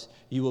developed,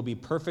 you will be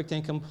perfect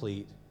and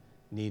complete,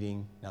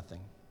 needing nothing.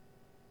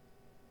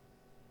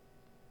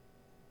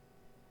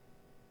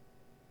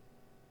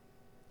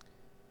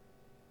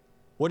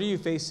 What are you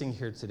facing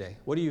here today?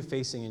 What are you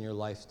facing in your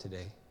life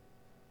today?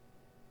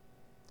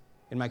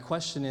 And my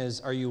question is,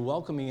 are you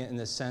welcoming it in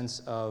the sense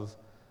of,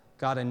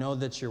 God, I know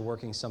that you're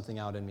working something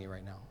out in me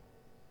right now.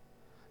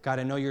 God,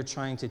 I know you're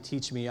trying to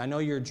teach me. I know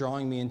you're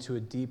drawing me into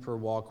a deeper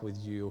walk with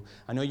you.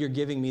 I know you're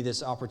giving me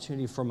this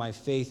opportunity for my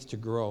faith to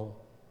grow.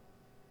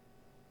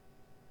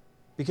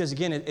 Because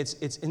again, it's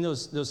in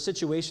those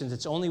situations,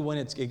 it's only when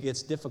it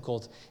gets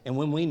difficult and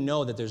when we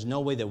know that there's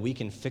no way that we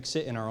can fix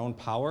it in our own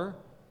power,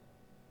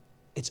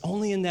 it's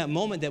only in that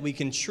moment that we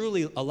can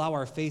truly allow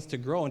our faith to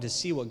grow and to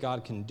see what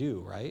God can do,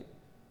 right?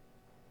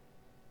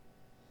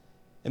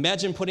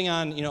 Imagine putting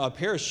on, a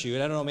parachute.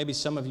 I don't know, maybe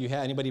some of you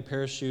had, anybody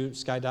parachute,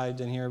 skydived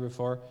in here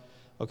before?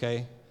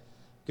 Okay,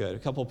 good. A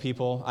couple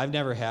people. I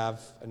never have.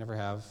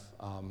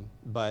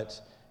 But,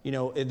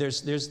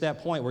 there's that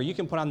point where you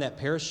can put on that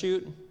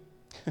parachute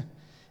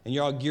and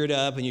you're all geared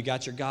up and you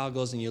got your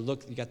goggles and you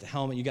got the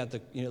helmet,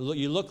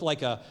 you look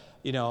like a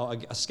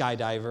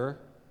skydiver.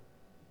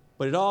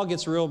 But it all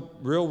gets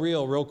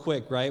real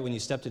quick, right, when you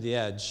step to the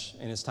edge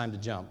and it's time to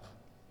jump.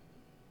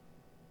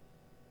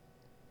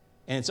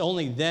 And it's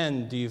only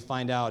then do you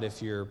find out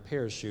if your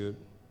parachute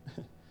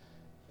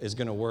is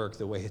going to work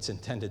the way it's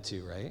intended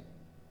to, right?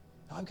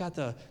 I've got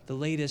the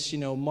latest,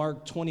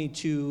 Mark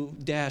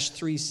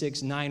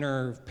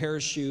 22-369er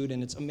parachute,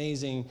 and it's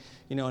amazing,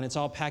 and it's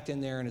all packed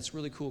in there, and it's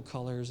really cool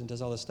colors and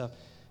does all this stuff.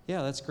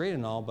 Yeah, that's great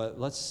and all, but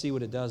let's see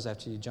what it does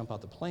after you jump out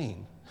the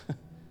plane.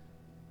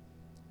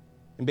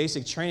 In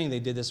basic training, they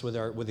did this with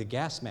a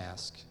gas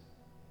mask,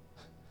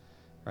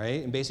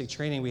 right? In basic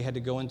training, we had to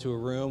go into a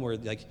room where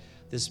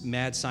this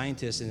mad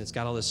scientist, and it's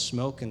got all this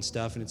smoke and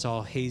stuff, and it's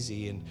all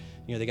hazy, and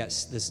they got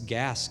this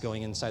gas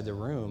going inside the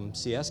room,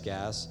 CS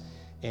gas,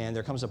 and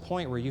there comes a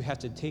point where you have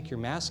to take your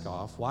mask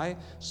off. Why?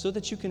 So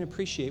that you can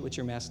appreciate what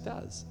your mask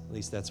does. At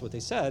least that's what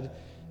they said.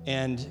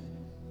 And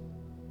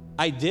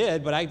I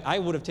did, but I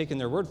would have taken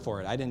their word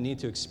for it. I didn't need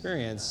to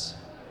experience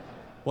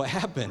what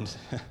happened.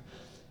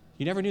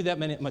 You never knew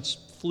that much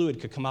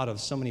fluid could come out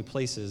of so many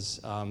places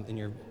in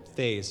your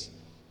face.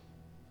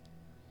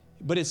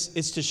 But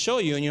it's to show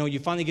you, and you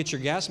finally get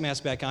your gas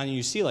mask back on and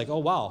you see oh,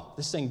 wow,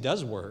 this thing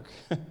does work.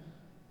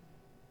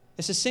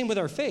 It's the same with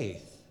our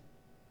faith.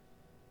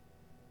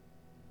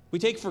 We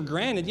take for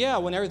granted,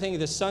 when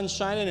the sun's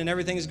shining and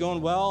everything's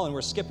going well and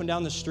we're skipping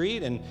down the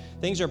street and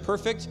things are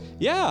perfect.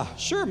 Yeah,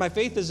 sure, my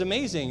faith is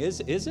amazing. Is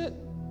it?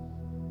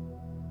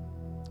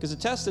 Because the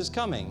test is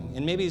coming.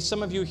 And maybe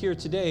some of you here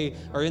today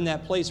are in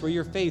that place where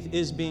your faith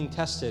is being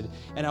tested.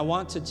 And I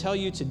want to tell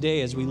you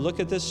today, as we look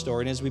at this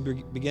story and as we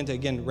begin to,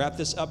 again, wrap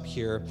this up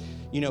here,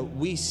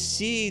 we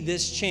see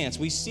this chance.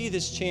 We see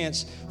this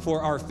chance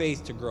for our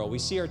faith to grow. We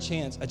see a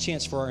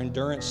chance for our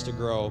endurance to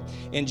grow.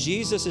 And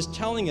Jesus is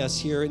telling us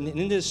here, and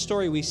in this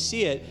story we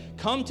see it,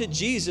 come to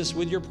Jesus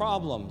with your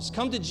problems.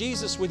 Come to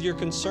Jesus with your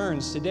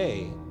concerns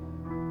today.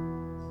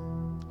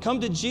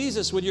 Come to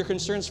Jesus with your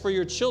concerns for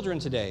your children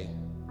today.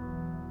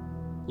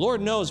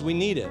 Lord knows we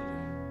need it.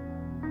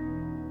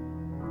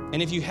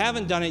 And if you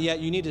haven't done it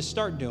yet, you need to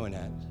start doing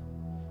it.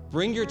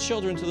 Bring your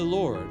children to the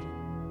Lord,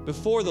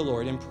 before the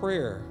Lord in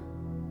prayer.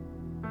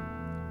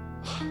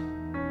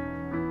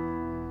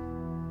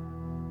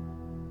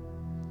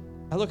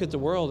 look at the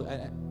world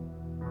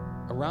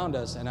around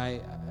us, and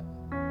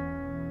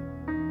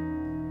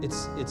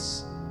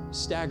it's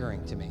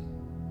staggering to me.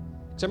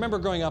 Because I remember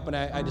growing up, and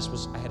I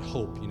had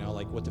hope,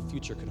 like what the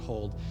future could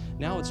hold.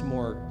 Now it's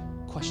more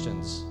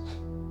questions.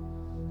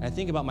 And I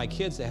think about my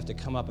kids that have to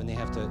come up and they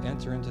have to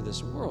enter into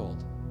this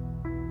world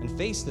and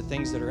face the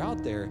things that are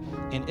out there.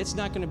 And it's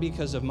not going to be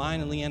because of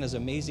mine and Leanna's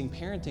amazing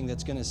parenting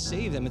that's going to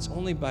save them. It's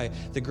only by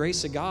the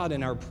grace of God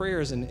and our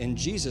prayers and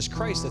Jesus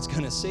Christ that's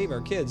going to save our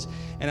kids.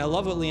 And I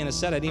love what Leanna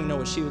said. I didn't even know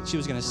what she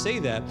was going to say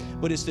that,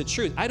 but it's the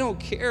truth. I don't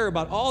care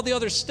about all the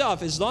other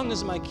stuff. As long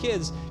as my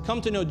kids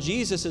come to know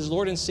Jesus as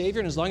Lord and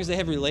Savior, and as long as they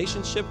have a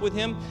relationship with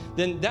Him,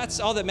 then that's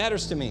all that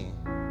matters to me.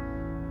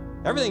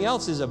 Everything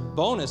else is a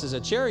bonus, is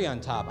a cherry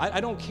on top. I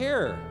don't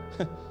care.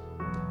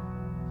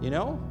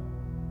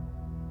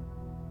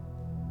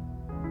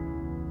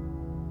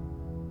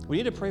 We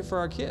need to pray for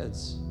our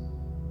kids.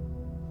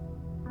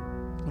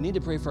 We need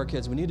to pray for our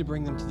kids. We need to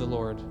bring them to the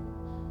Lord.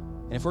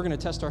 And if we're going to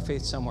test our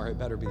faith somewhere, it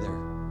better be there.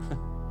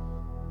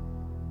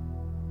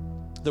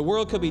 The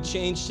world could be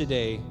changed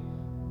today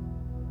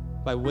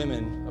by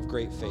women of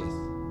great faith.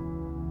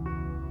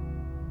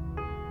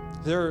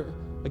 There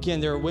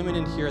are women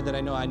in here that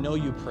I know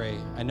you pray.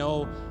 I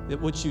know that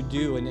what you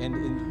do,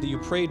 and you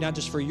pray not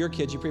just for your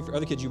kids, you pray for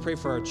other kids, you pray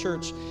for our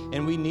church,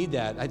 and we need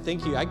that. I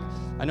thank you. I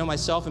know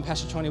myself and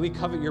Pastor Tony, we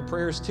covet your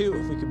prayers too,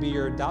 if we could be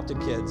your adopted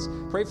kids.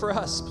 Pray for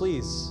us,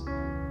 please.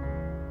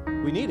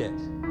 We need it.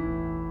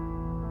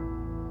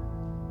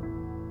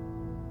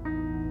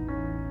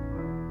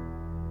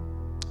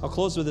 I'll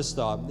close with this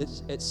thought.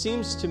 It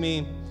seems to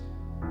me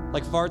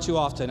like far too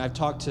often, I've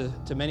talked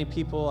to many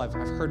people, I've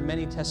heard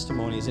many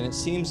testimonies, and it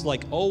seems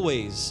like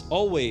always,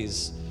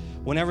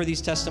 whenever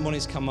these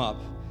testimonies come up,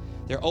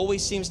 there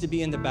always seems to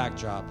be in the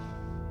backdrop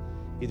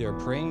either a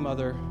praying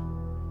mother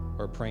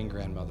or a praying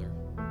grandmother.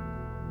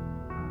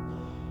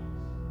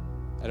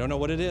 I don't know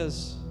what it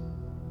is.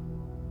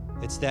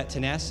 It's that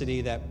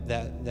tenacity,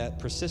 that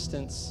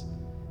persistence,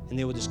 and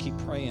they will just keep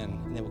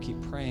praying, and they will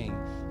keep praying,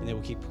 and they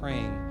will keep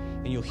praying.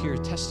 And you'll hear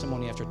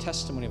testimony after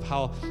testimony of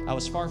how I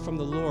was far from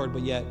the Lord,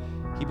 but yet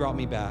He brought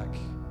me back.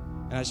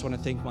 And I just want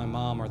to thank my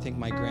mom or thank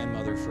my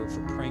grandmother for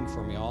praying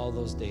for me all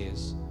those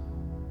days.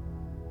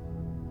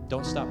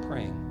 Don't stop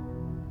praying.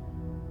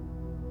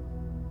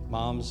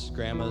 Moms,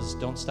 grandmas,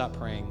 don't stop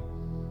praying.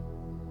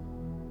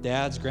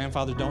 Dads,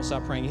 grandfathers, don't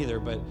stop praying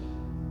either. But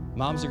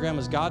moms and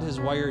grandmas, God has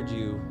wired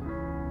you,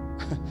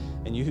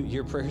 and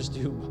your prayers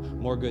do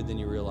more good than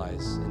you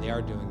realize, and they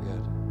are doing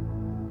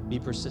good. Be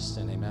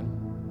persistent, amen.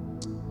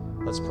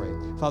 Let's pray.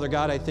 Father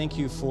God, I thank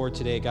you for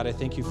today. God, I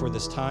thank you for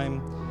this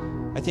time.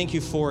 I thank you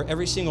for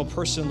every single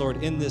person,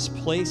 Lord, in this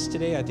place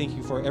today. I thank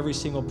you for every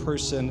single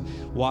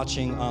person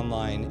watching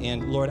online.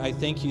 And Lord, I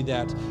thank you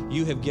that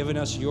you have given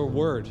us your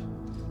word,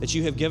 that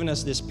you have given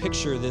us this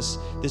picture, this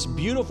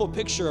beautiful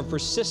picture of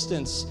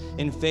persistence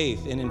in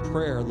faith and in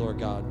prayer, Lord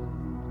God.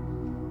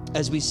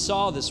 As we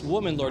saw this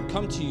woman, Lord,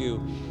 come to you,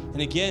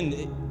 and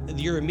again,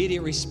 your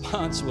immediate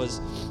response was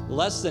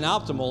less than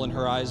optimal in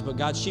her eyes, but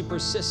God, she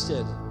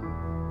persisted.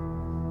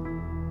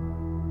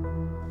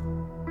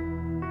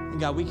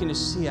 God, we can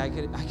just see, I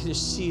could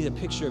just see the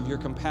picture of your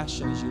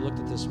compassion as you looked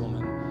at this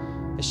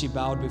woman, as she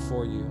bowed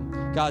before you.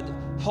 God,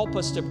 help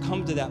us to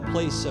come to that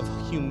place of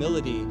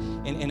humility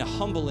and a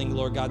humbling,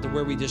 Lord God, to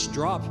where we just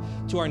drop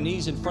to our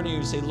knees in front of you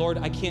and say, Lord,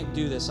 I can't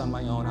do this on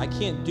my own. I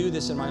can't do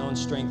this in my own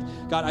strength.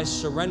 God, I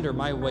surrender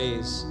my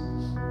ways.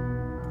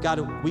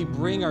 God, we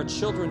bring our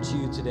children to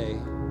you today,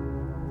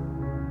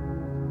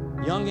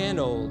 young and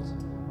old.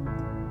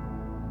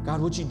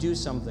 God, would you do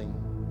something?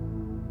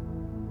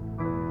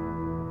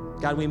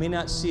 God, we may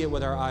not see it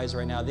with our eyes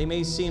right now. They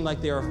may seem like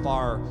they are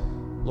far,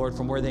 Lord,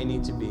 from where they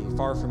need to be,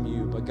 far from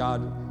you. But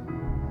God,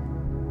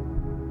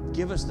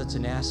 give us the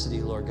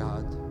tenacity, Lord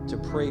God, to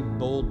pray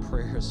bold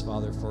prayers,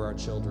 Father, for our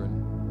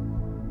children.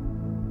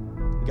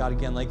 God,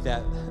 again, like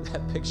that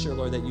picture,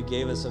 Lord, that you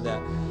gave us of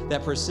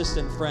that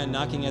persistent friend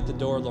knocking at the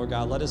door, Lord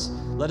God. Let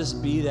us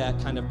be that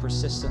kind of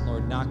persistent,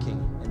 Lord, knocking,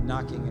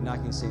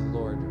 saying,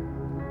 Lord,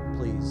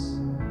 please,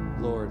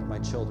 Lord, my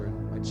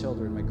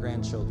children, my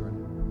grandchildren.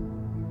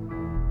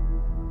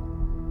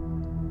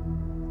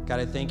 God,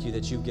 I thank you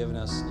that you've given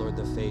us, Lord,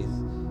 the faith,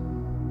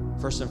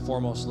 first and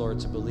foremost, Lord,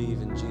 to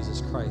believe in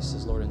Jesus Christ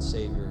as Lord and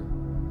Savior,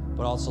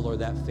 but also, Lord,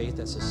 that faith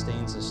that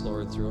sustains us,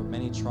 Lord, through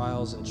many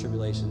trials and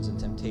tribulations and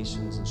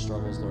temptations and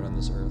struggles, Lord, on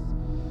this earth.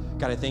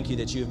 God, I thank you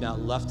that you have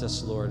not left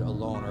us, Lord,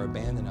 alone or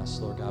abandoned us,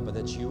 Lord God, but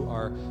that you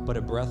are but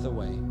a breath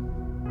away.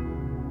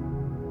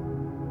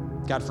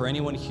 God, for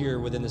anyone here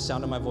within the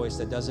sound of my voice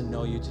that doesn't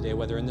know you today,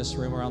 whether in this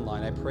room or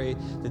online, I pray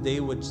that they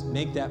would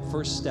make that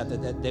first step,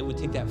 that they would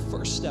take that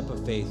first step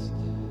of faith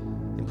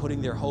in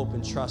putting their hope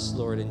and trust,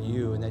 Lord, in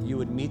you, and that you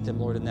would meet them,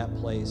 Lord, in that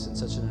place in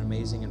such an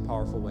amazing and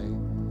powerful way.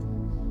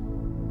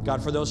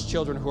 God, for those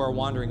children who are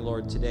wandering,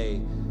 Lord,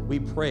 today, we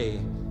pray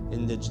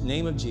in the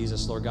name of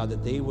Jesus, Lord God,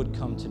 that they would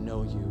come to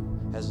know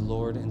you as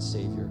Lord and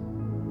Savior.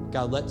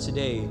 God, let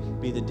today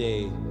be the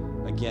day,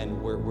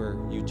 again, where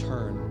you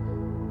turn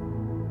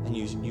and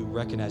you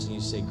recognize and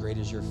you say, great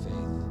is your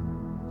faith.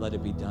 Let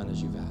it be done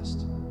as you've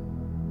asked.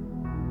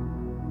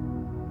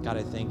 God,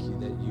 I thank you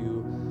that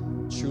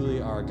you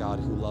truly are a God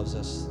who loves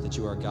us, that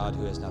you are a God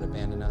who has not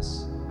abandoned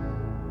us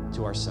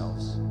to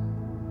ourselves.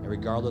 And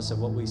regardless of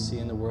what we see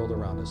in the world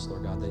around us,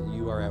 Lord God, that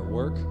you are at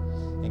work,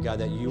 and God,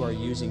 that you are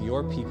using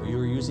your people, you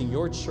are using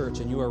your church,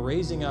 and you are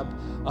raising up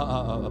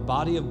a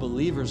body of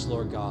believers,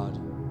 Lord God,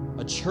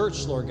 a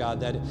church, Lord God,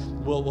 that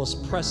will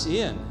press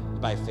in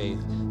by faith,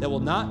 that will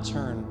not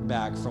turn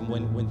back from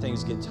when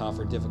things get tough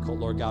or difficult,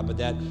 Lord God, but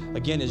that,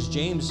 again, as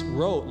James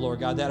wrote, Lord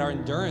God, that our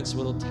endurance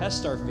will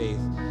test our faith,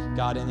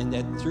 God, and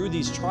that through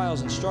these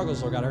trials and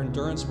struggles, Lord God, our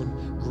endurance would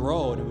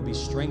grow and it would be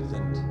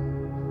strengthened.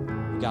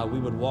 And God, we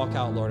would walk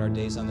out, Lord, our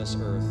days on this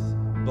earth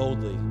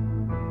boldly,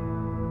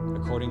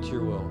 according to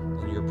your will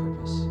and your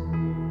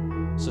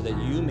purpose, so that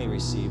you may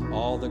receive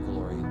all the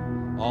glory,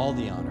 all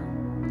the honor.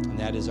 And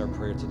that is our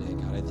prayer today,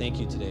 God. I thank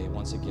you today,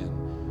 once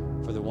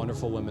again, for the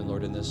wonderful women,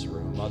 Lord, in this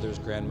room, mothers,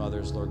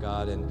 grandmothers, Lord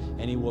God,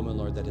 and any woman,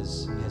 Lord, that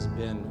has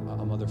been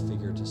a mother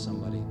figure to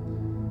somebody.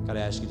 God,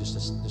 I ask you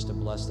just to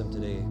bless them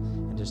today,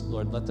 and just,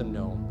 Lord, let them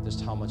know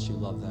just how much you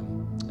love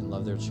them and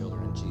love their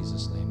children in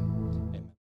Jesus' name.